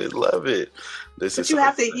 love it, love it. But you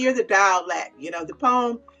have to hear the dialect. You know, the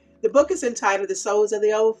poem. The book is entitled "The Souls of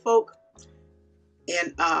the Old Folk,"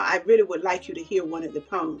 and I really would like you to hear one of the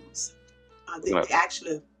poems. The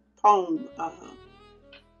actual poem.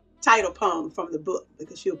 Title poem from the book,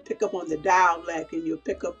 because you'll pick up on the dialect and you'll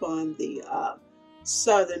pick up on the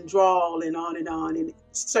southern drawl and on, and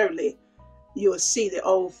certainly you'll see the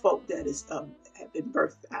old folk that is have been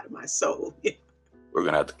birthed out of my soul. We're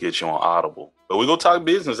gonna have to get you on Audible, but we're gonna talk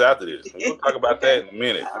business after this. We're gonna talk about that in a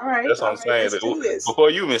minute. All right, that's what I'm saying.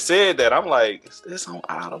 Before you even said that, I'm like, is this on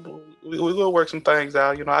Audible? We're gonna work some things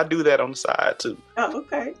out. You know, I do that on the side too. Oh,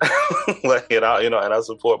 okay. And I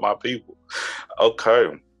support my people.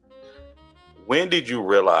 Okay. When did you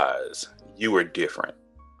realize you were different?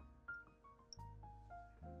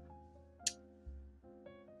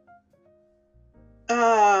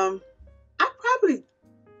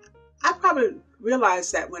 I probably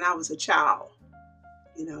realized that when I was a child,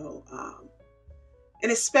 and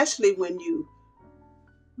especially when you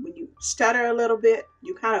stutter a little bit,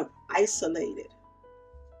 you kind of isolated.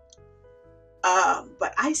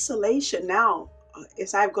 But isolation now,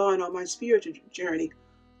 as I've gone on my spiritual journey,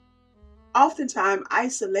 oftentimes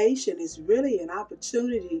isolation is really an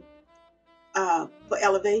opportunity for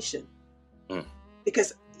elevation.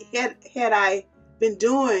 Because had I been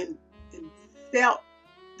doing and felt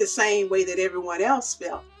the same way that everyone else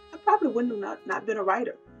felt, I probably wouldn't have not been a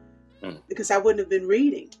writer. Because I wouldn't have been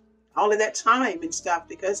reading all of that time and stuff,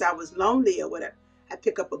 because I was lonely or whatever. I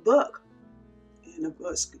pick up a book, and of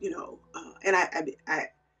course, and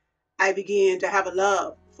I began to have a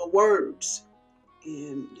love for words,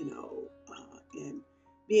 and and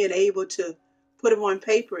being able to put them on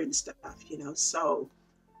paper and stuff, So,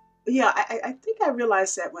 yeah, I think I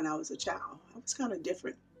realized that when I was a child. I was kind of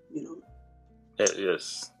different,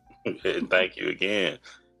 Yes. Thank you again.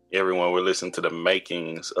 Everyone, we're listening to the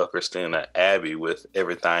makings of Christina Abbey with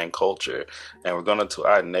Everything Culture. And we're going to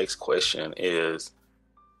our next question is,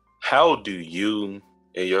 how do you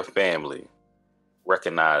and your family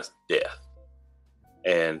recognize death?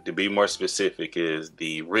 And to be more specific is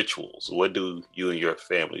the rituals. What do you and your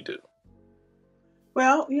family do?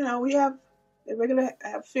 Well, we have regular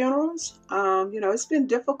have funerals. It's been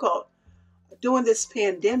difficult during this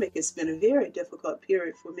pandemic. It's been a very difficult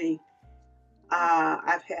period for me.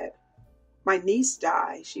 I've had my niece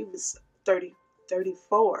die. She was 30,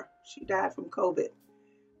 34. She died from COVID.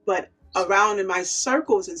 But around in my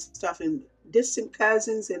circles and stuff, and distant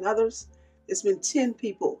cousins and others, there's been 10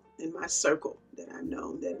 people in my circle that I've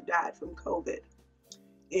known that have died from COVID.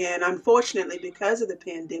 And unfortunately, because of the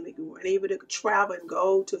pandemic, we weren't able to travel and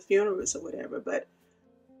go to funerals or whatever. But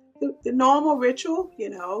the normal ritual,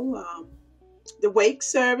 the wake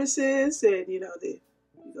services, and you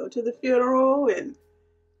go to the funeral, and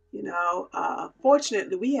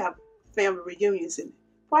fortunately, we have family reunions. And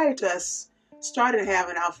prior to us started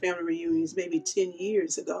having our family reunions, maybe 10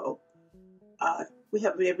 years ago, we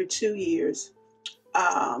have them every 2 years.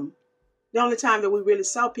 The only time that we really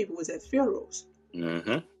saw people was at funerals.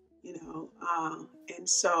 Mm-hmm. And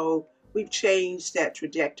so we've changed that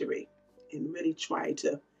trajectory and really tried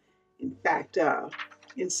to, in fact,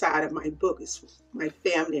 inside of my book is my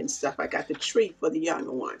family and stuff. I got the tree for the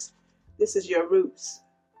younger ones. This is your roots.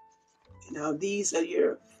 These are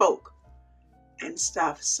your folk and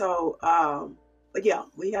stuff. So, but yeah,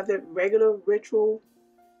 we have the regular ritual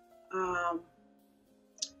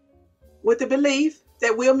with the belief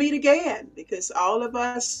that we'll meet again, because all of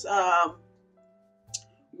us,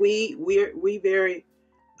 we're very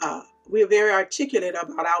articulate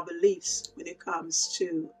about our beliefs when it comes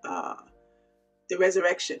to the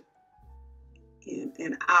resurrection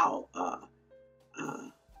and our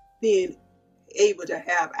being able to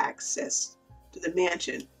have access to the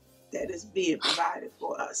mansion that is being provided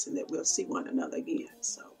for us, and that we'll see one another again.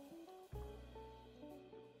 So,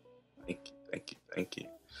 thank you.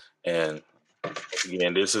 And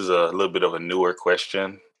again, this is a little bit of a newer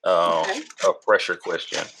question, okay. a fresher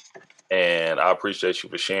question, and I appreciate you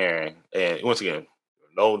for sharing. And once again,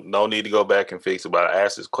 no need to go back and fix it. But I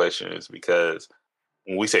asked this question is because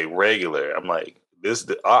when we say regular, I'm like,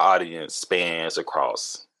 our audience spans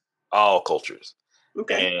across all cultures.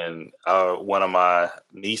 Okay. And one of my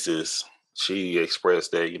nieces, she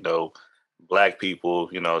expressed that, Black people,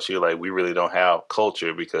 she like, we really don't have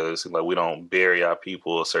culture because like we don't bury our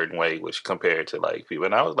people a certain way, which compared to like people.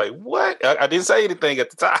 And I was like, what? I didn't say anything at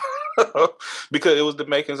the time because it was the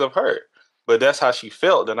makings of her. But that's how she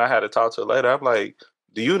felt. And I had to talk to her later. I'm like,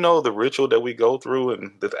 do you know the ritual that we go through?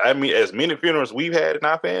 And as many funerals we've had in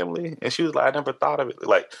our family. And she was like, I never thought of it.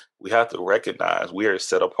 Like, we have to recognize we are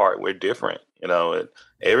set apart. We're different, and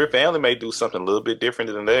every family may do something a little bit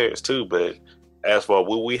different than theirs too. But as for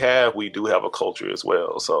what we do have a culture as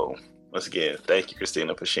well. So once again, thank you,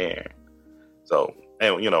 Christina, for sharing. So,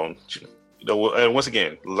 and and once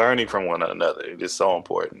again, learning from one another, it is so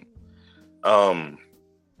important. Our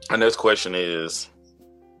next question is,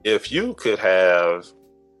 if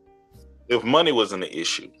money wasn't an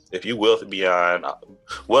issue, if you wealthy beyond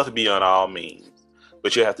all means,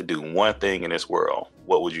 but you have to do one thing in this world,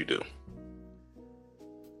 what would you do?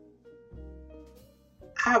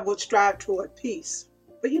 I would strive toward peace.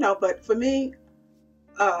 But for me,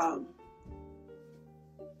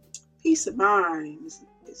 peace of mind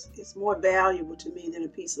is more valuable to me than a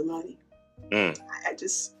piece of money.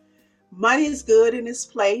 Money is good in this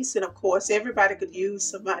place, and of course, everybody could use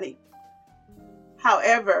some money.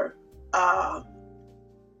 However, my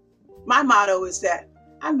motto is that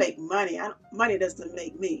I make money. Money doesn't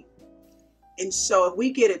make me. And so if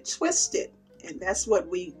we get it twisted, and that's what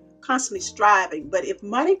we constantly striving. But if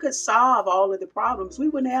money could solve all of the problems, we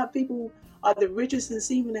wouldn't have people who are the richest and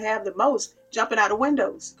seem to have the most jumping out of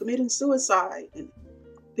windows, committing suicide,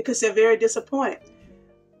 because they're very disappointed.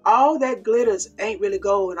 All that glitters ain't really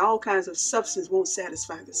gold, and all kinds of substance won't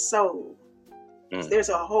satisfy the soul. There's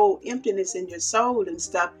a whole emptiness in your soul and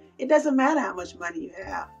stuff. It doesn't matter how much money you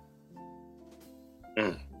have.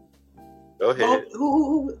 Go ahead.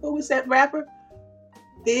 Who was that rapper?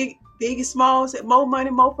 Biggie Smalls said, "More money,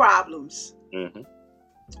 more problems." Mm-hmm.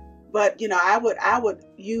 But I would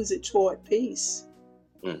use it toward peace.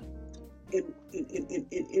 In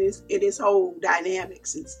its whole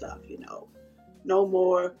dynamics and stuff. No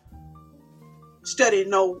more study.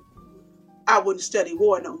 No, I wouldn't study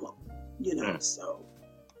war no more. So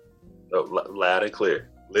loud and clear,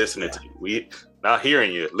 listening to you. We not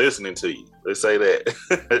hearing you, listening to you. Let's say that.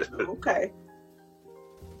 Okay.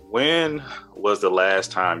 When was the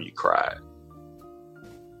last time you cried?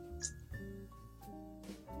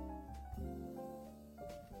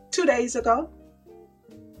 Two days ago.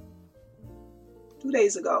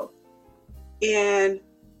 And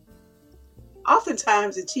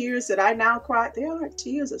oftentimes the tears that I now cry, they aren't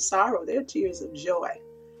tears of sorrow, they're tears of joy.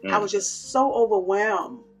 I was just so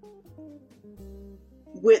overwhelmed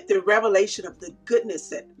with the revelation of the goodness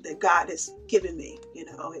that God has given me,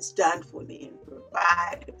 has done for me and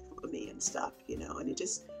provided for me and stuff, and it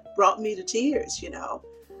just brought me to tears,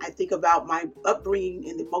 I think about my upbringing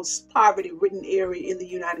in the most poverty-ridden area in the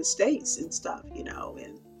United States and stuff, and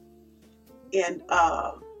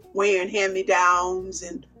wearing hand-me-downs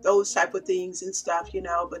and those type of things and stuff,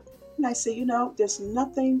 but and I say, there's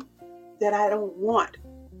nothing that I don't want,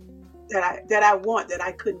 that I want that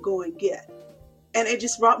I couldn't go and get. And it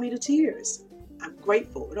just brought me to tears. I'm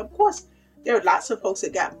grateful. And of course, there are lots of folks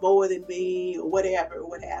that got more than me or whatever, or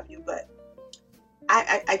what have you, but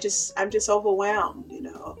I'm just overwhelmed,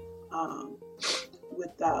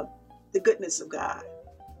 with the goodness of God.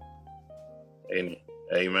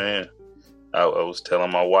 Amen. I was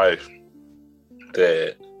telling my wife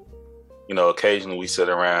that, occasionally we sit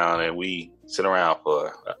around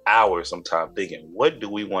for an hour sometimes thinking, what do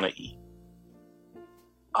we want to eat?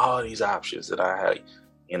 All these options that I had,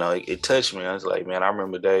 it touched me. I was like, man, I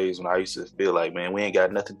remember days when I used to feel like, man, we ain't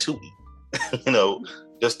got nothing to eat,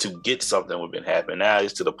 just to get something would been happening. Now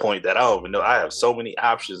it's to the point that I don't even know. I have so many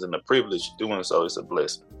options and the privilege of doing so. It's a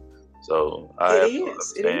blessing. So I have to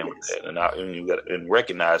understand with that, and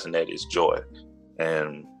recognizing that is joy.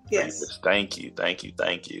 And yes, thank you.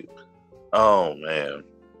 Oh man,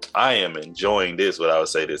 I am enjoying this. But I would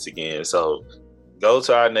say this again. So go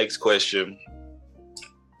to our next question.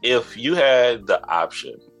 If you had the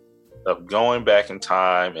option of going back in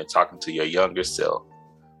time and talking to your younger self,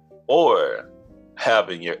 or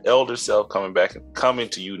having your elder self coming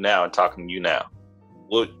to you now and talking to you now,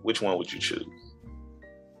 which one would you choose,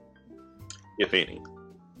 if any?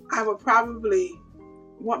 I would probably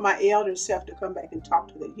want my elder self to come back and talk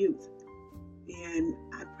to the youth. And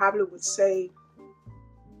I probably would say,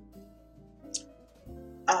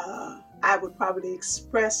 I would probably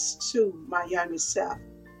express to my younger self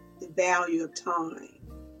the value of time,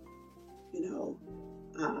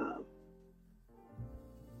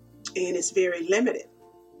 and it's very limited,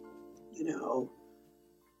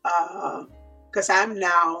 because I'm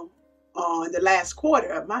now on the last quarter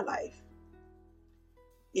of my life.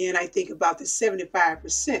 And I think about the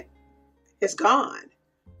 75% is gone.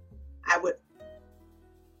 I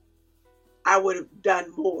would have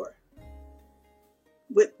done more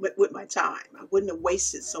with my time. I wouldn't have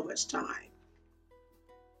wasted so much time.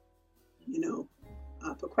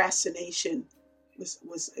 Procrastination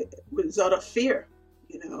was a result of fear,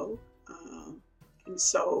 and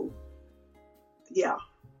so, yeah,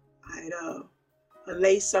 I'd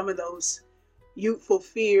allay some of those youthful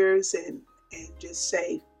fears and just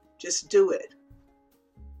say, just do it.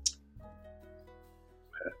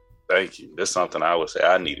 Thank you. That's something I would say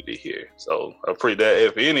I needed to hear. So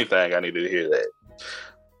if anything, I needed to hear that.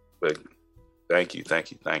 But thank you.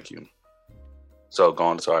 So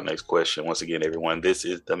going to our next question. Once again, everyone, this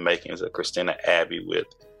is the makings of Christina Abbey with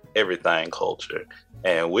Everything Culture.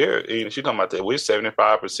 And she's talking about that, we're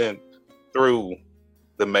 75% through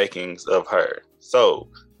the makings of her. So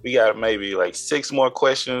we got maybe like 6 more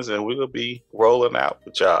questions and we'll be rolling out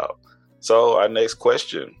with y'all. So our next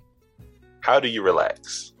question, how do you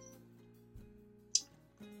relax?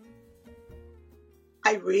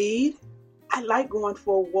 I read. I like going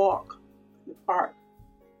for a walk in the park.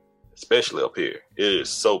 Especially up here. It is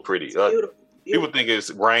so pretty. It's beautiful. People think it's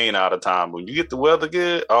rain all the time. When you get the weather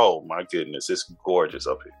good, oh my goodness, it's gorgeous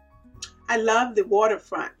up here. I love the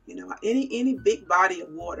waterfront. Any big body of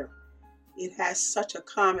water, it has such a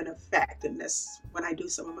calming effect. And that's when I do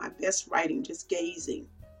some of my best writing, just gazing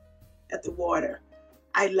at the water.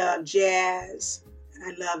 I love jazz and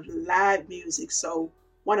I love live music. So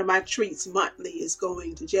one of my treats monthly is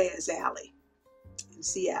going to Jazz Alley in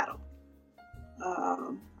Seattle.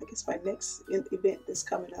 I guess my next event that's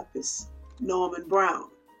coming up is Norman Brown.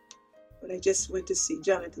 But I just went to see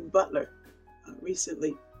Jonathan Butler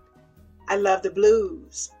recently. I love the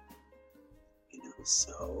blues,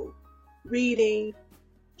 so reading,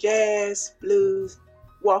 jazz, blues,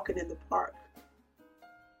 walking in the park,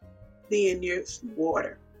 being near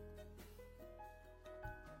water.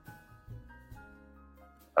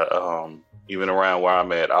 Even around where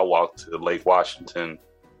I'm at, I walk to Lake Washington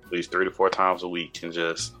at least 3 to 4 times a week and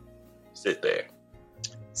just sit there.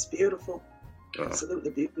 It's beautiful.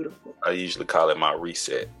 Absolutely beautiful. I usually call it my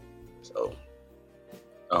reset. So,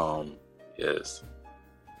 yes.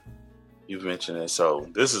 You've mentioned it. So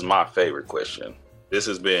this is my favorite question. This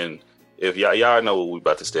has been, if y'all know what we're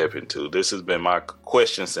about to step into, this has been my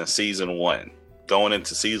question since season 1. Going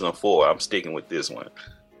into season 4, I'm sticking with this one,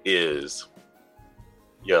 is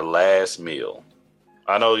your last meal.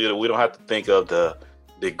 I know we don't have to think of the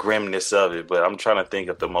grimness of it, but I'm trying to think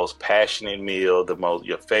of the most passionate meal,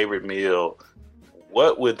 your favorite meal.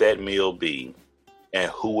 what would that meal be, and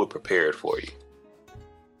who would prepare it for you?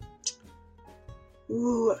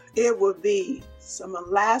 Ooh, it would be some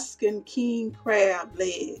Alaskan king crab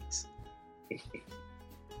legs.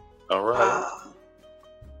 All right.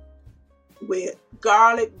 With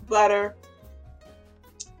garlic butter.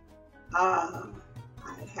 I'd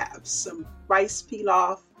have some rice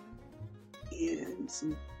pilaf and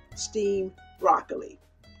some steamed broccoli.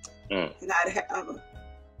 And I'd have a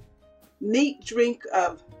neat drink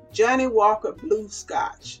of Johnny Walker Blue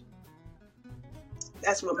Scotch.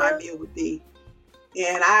 That's what my meal would be.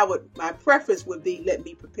 And my preference would be let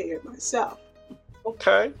me prepare it myself.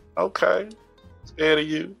 Okay. Scared of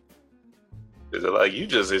you. Is it like you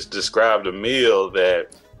just described a meal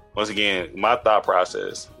that, once again, my thought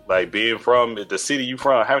process, like being from the city you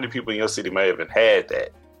from, how many people in your city may have had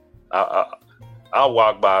that? I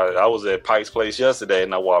walked by, I was at Pike's Place yesterday,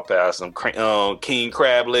 and I walked past some king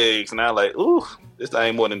crab legs, and I like, ooh, this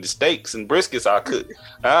ain't more than the steaks and briskets I cook.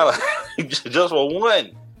 I like, just for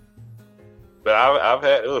one. But I've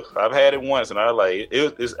had it once, and I like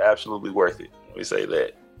it's absolutely worth it. Let me say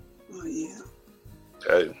that. Oh yeah.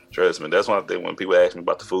 Okay, trust me. That's one thing when people ask me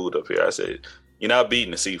about the food up here, I say, you're not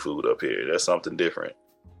beating the seafood up here. That's something different.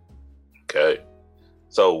 Okay.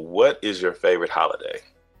 So what is your favorite holiday?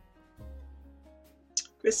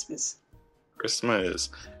 Christmas. Christmas.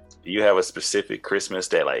 Do you have a specific Christmas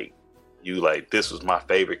that like you like, this was my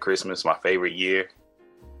favorite Christmas, my favorite year?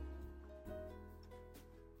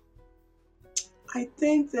 I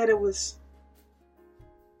think that it was,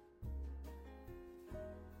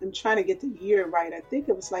 I'm trying to get the year right. I think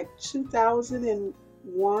it was like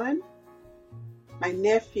 2001. My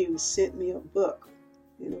nephew sent me a book,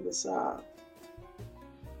 and it was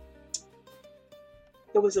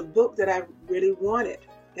a book that I really wanted,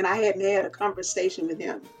 and I hadn't had a conversation with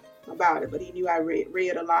him about it, but he knew I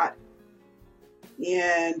read a lot,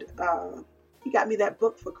 and he got me that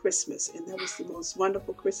book for Christmas, and that was the most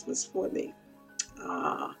wonderful Christmas for me.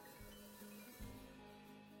 I'm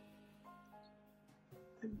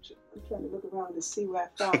trying to look around to see where I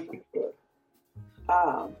found my book.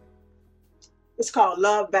 It's called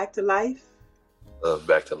Love Back to Life. Love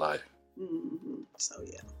Back to Life. Mm-hmm. So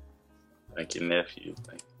yeah. Thank you, nephew.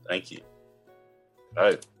 Thank you. All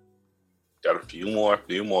right. Got a few more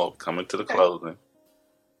coming to the closing.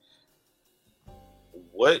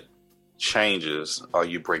 What changes are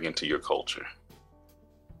you bringing to your culture?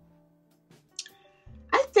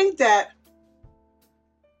 I think that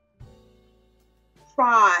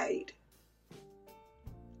pride,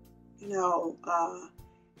 and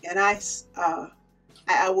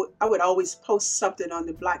I would always post something on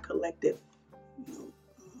the Black Collective,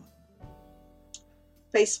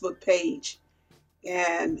 Facebook page,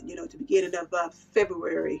 and at the beginning of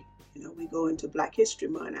February, we go into Black History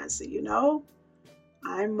Month. I say,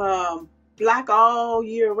 I'm Black all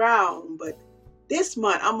year round, but this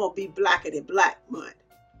month I'm gonna be Blacker than Black month.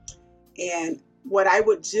 And what I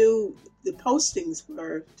would do, the postings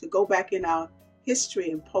were to go back in our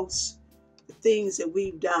history and post the things that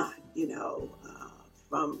we've done,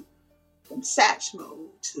 from Satchmo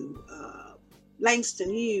to Langston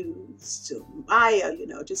Hughes to Maya,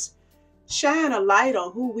 just shine a light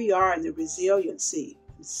on who we are and the resiliency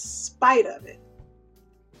in spite of it.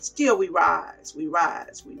 Still we rise.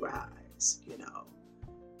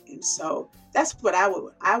 And so that's what I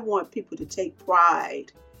want people to take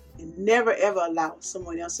pride and never ever allow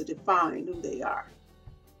someone else to define who they are.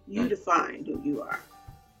 You define who you are.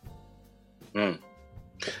 And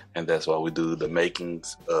that's why we do the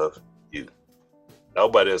makings of you.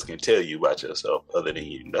 Nobody else can tell you about yourself other than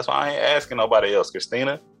you. That's why I ain't asking nobody else,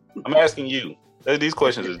 Christina. I'm asking you. These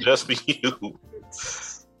questions are just for you.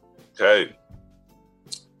 Okay.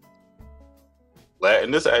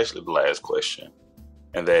 And this is actually the last question.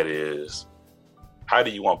 And that is, how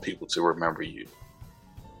do you want people to remember you?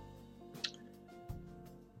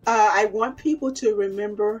 I want people to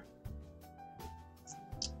remember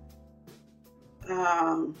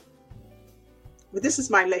but this is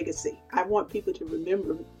my legacy. I want people to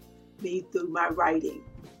remember me through my writing.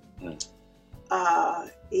 And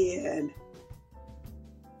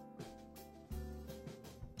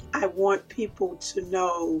I want people to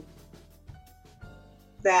know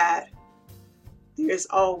that there's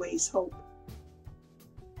always hope.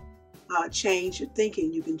 Change your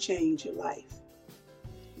thinking, you can change your life.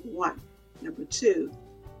 One. Number two,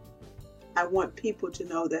 I want people to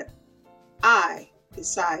know that I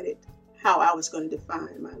decided how I was going to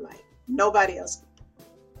define my life. Nobody else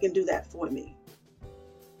can do that for me.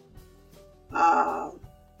 I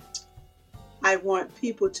want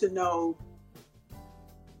people to know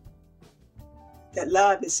that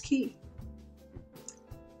love is key.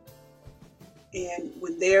 And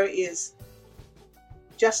when there is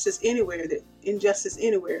justice anywhere, that injustice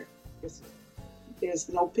anywhere, there's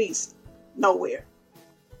no peace nowhere.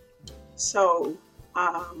 So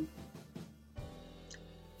I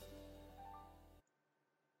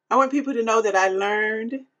want people to know that I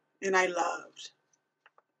learned and I loved.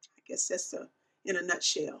 I guess that's in a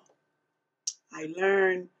nutshell. I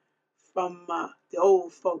learned from the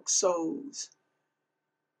old folks' souls,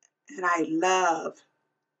 and I love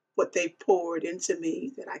what they poured into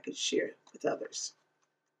me that I could share with others.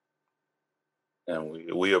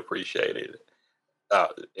 And we appreciate it,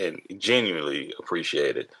 and genuinely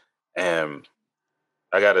appreciate it. And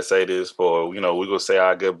I got to say this for, we're going to say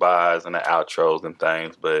our goodbyes and the outros and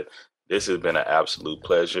things, but this has been an absolute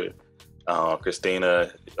pleasure.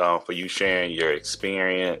 Christina, for you sharing your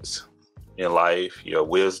experience in life, your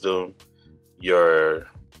wisdom, your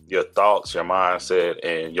thoughts, your mindset,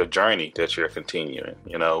 and your journey that you're continuing.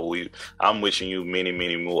 I'm wishing you many,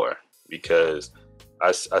 many more, because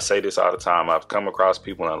I say this all the time. I've come across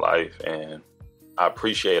people in life, and I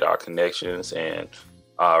appreciate our connections and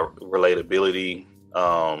our relatability.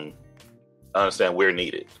 I understand we're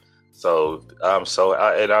needed. So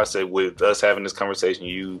I say, with us having this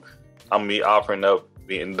conversation, I'm me offering up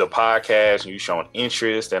in the podcast, and you showing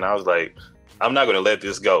interest, and I was like, I'm not going to let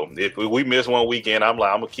this go. If we miss one weekend, I'm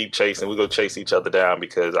going to keep chasing. We're going to chase each other down,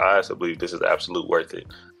 because I actually believe this is absolute worth it.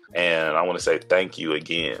 And I want to say thank you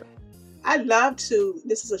again. I'd love to.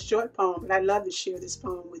 This is a short poem, but I'd love to share this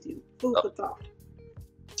poem with you. Food for thought.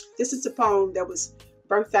 This is a poem that was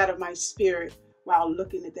birthed out of my spirit while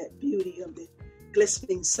looking at that beauty of the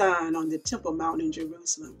glistening sun on the Temple Mount in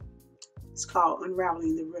Jerusalem. It's called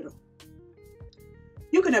Unraveling the Riddle.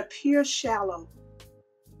 You can appear shallow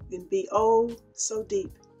and be oh so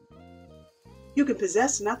deep. You can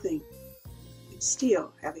possess nothing and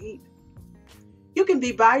still have a heap. You can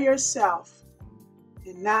be by yourself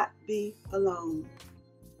and not be alone.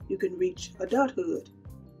 You can reach adulthood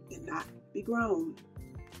and not be grown.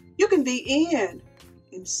 You can be in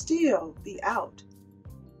and still be out.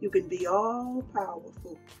 You can be all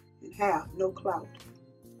powerful and have no clout.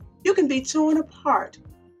 You can be torn apart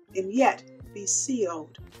and yet be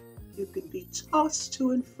sealed. You can be tossed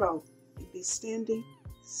to and fro and be standing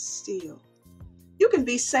still. You can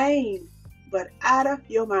be sane but out of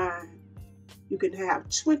your mind. You can have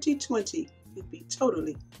 20/20 and be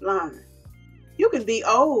totally blind. You can be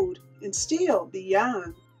old and still be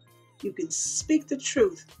young. You can speak the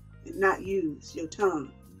truth and not use your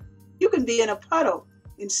tongue. You can be in a puddle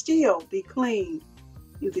and still be clean.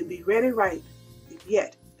 You can be ready ripe and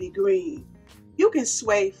yet be green. You can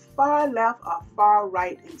sway far left or far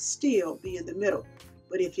right and still be in the middle.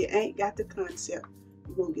 But if you ain't got the concept,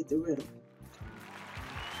 you won't get the riddle.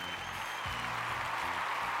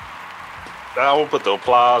 I will put the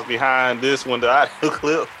applause behind this one, the audio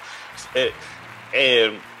clip.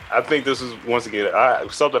 And I think this is, once again,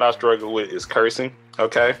 something I struggle with is cursing.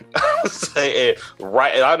 Okay, and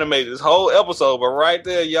I done made this whole episode, but right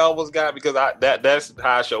there, you almost got, because that's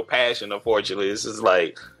how I show passion. Unfortunately, it's just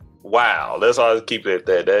like, wow. Let's always keep it at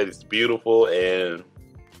that. That is beautiful, and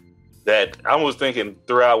that I was thinking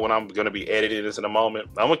throughout when I'm going to be editing this in a moment,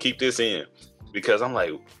 I'm gonna keep this in, because I'm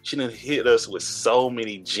like, she done hit us with so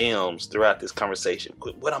many gems throughout this conversation.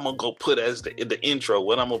 What I'm gonna go put as the intro,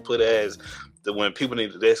 what I'm gonna put as when people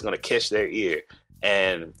need that's gonna catch their ear,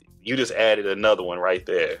 and you just added another one right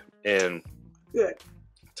there. And good.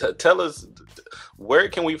 Tell us, where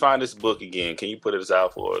can we find this book again? Can you put it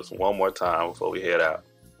out for us one more time before we head out?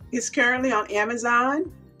 It's currently on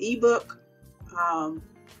Amazon, ebook,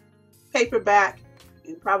 paperback,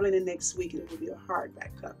 and probably in the next week it will be a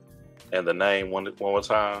hardback cover. And the name one more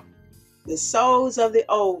time? The Souls of the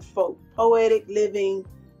Old Folk, Poetic Living,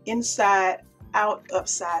 Inside Out,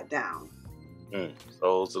 Upside Down.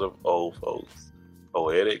 Souls of the Old Folks,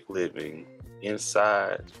 Poetic Living,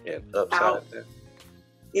 Inside and Upside Down.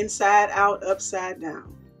 Inside Out, Upside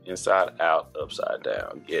Down. Inside Out, Upside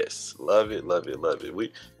Down. Yes. Love it, love it, love it.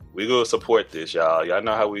 We go support this, y'all. Y'all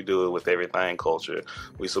know how we do it with everything culture.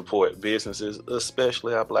 We support businesses,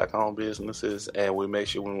 especially our Black-owned businesses, and we make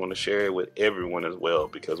sure we want to share it with everyone as well,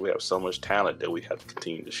 because we have so much talent that we have to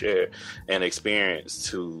continue to share and experience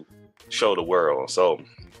to show the world. So,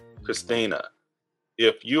 Christina,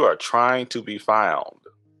 if you are trying to be found,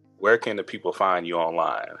 where can the people find you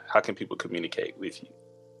online? How can people communicate with you?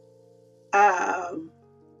 I'm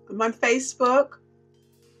on Facebook.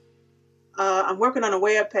 I'm working on a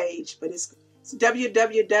web page, but it's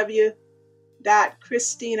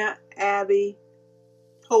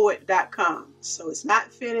www.ChristinaAbbeyPoet.com. So it's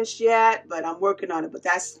not finished yet, but I'm working on it. But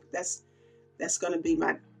that's going to be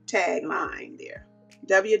my tagline there.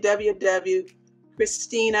 www.ChristinaAbbeyPoet.com.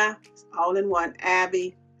 Christina, all in one,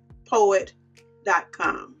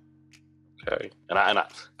 AbbeyPoet.com. Okay, and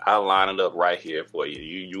I'll line it up right here for you.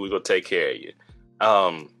 You we're gonna take care of you.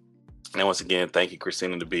 And once again, thank you,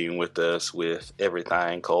 Christina, to being with us with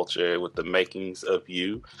Everything Culture, with the makings of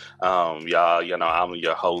you. Y'all, you know, I'm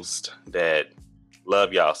your host that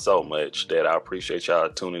love y'all so much that I appreciate y'all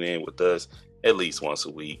tuning in with us at least once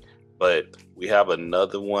a week. But we have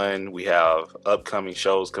another one. We have upcoming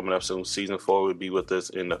shows coming up soon. Season 4 will be with us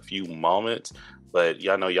in a few moments. But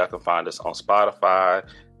y'all know y'all can find us on Spotify,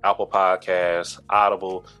 Apple Podcasts,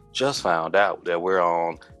 Audible. Just found out that we're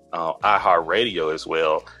on iHeartRadio as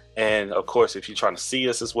well. And of course, if you're trying to see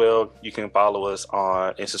us as well, you can follow us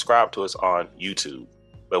on and subscribe to us on YouTube.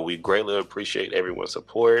 But we greatly appreciate everyone's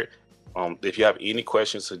support. If you have any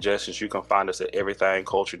questions, suggestions, you can find us at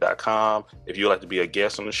everythingculture.com. If you'd like to be a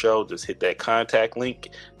guest on the show, just hit that contact link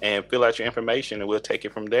and fill out your information and we'll take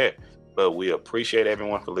it from there. But we appreciate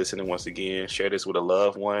everyone for listening once again. Share this with a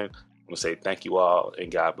loved one. I'm going to say thank you all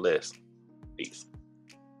and God bless. Peace.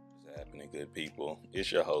 What's happening, good people?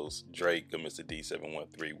 It's your host, Drake, Mr.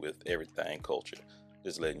 D713 with Everything Culture.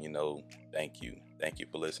 Just letting you know, thank you. Thank you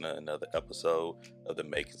for listening to another episode of The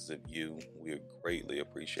Makings of You. We greatly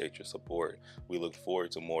appreciate your support. We look forward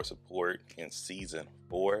to more support in season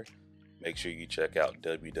 4. Make sure you check out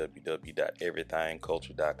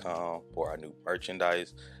www.everythingculture.com for our new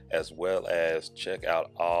merchandise, as well as check out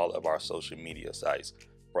all of our social media sites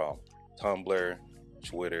from Tumblr,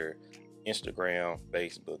 Twitter, Instagram,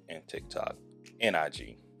 Facebook, and TikTok, and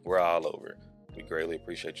IG. We're all over. We greatly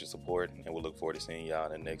appreciate your support, and we look forward to seeing y'all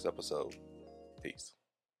in the next episode. Peace.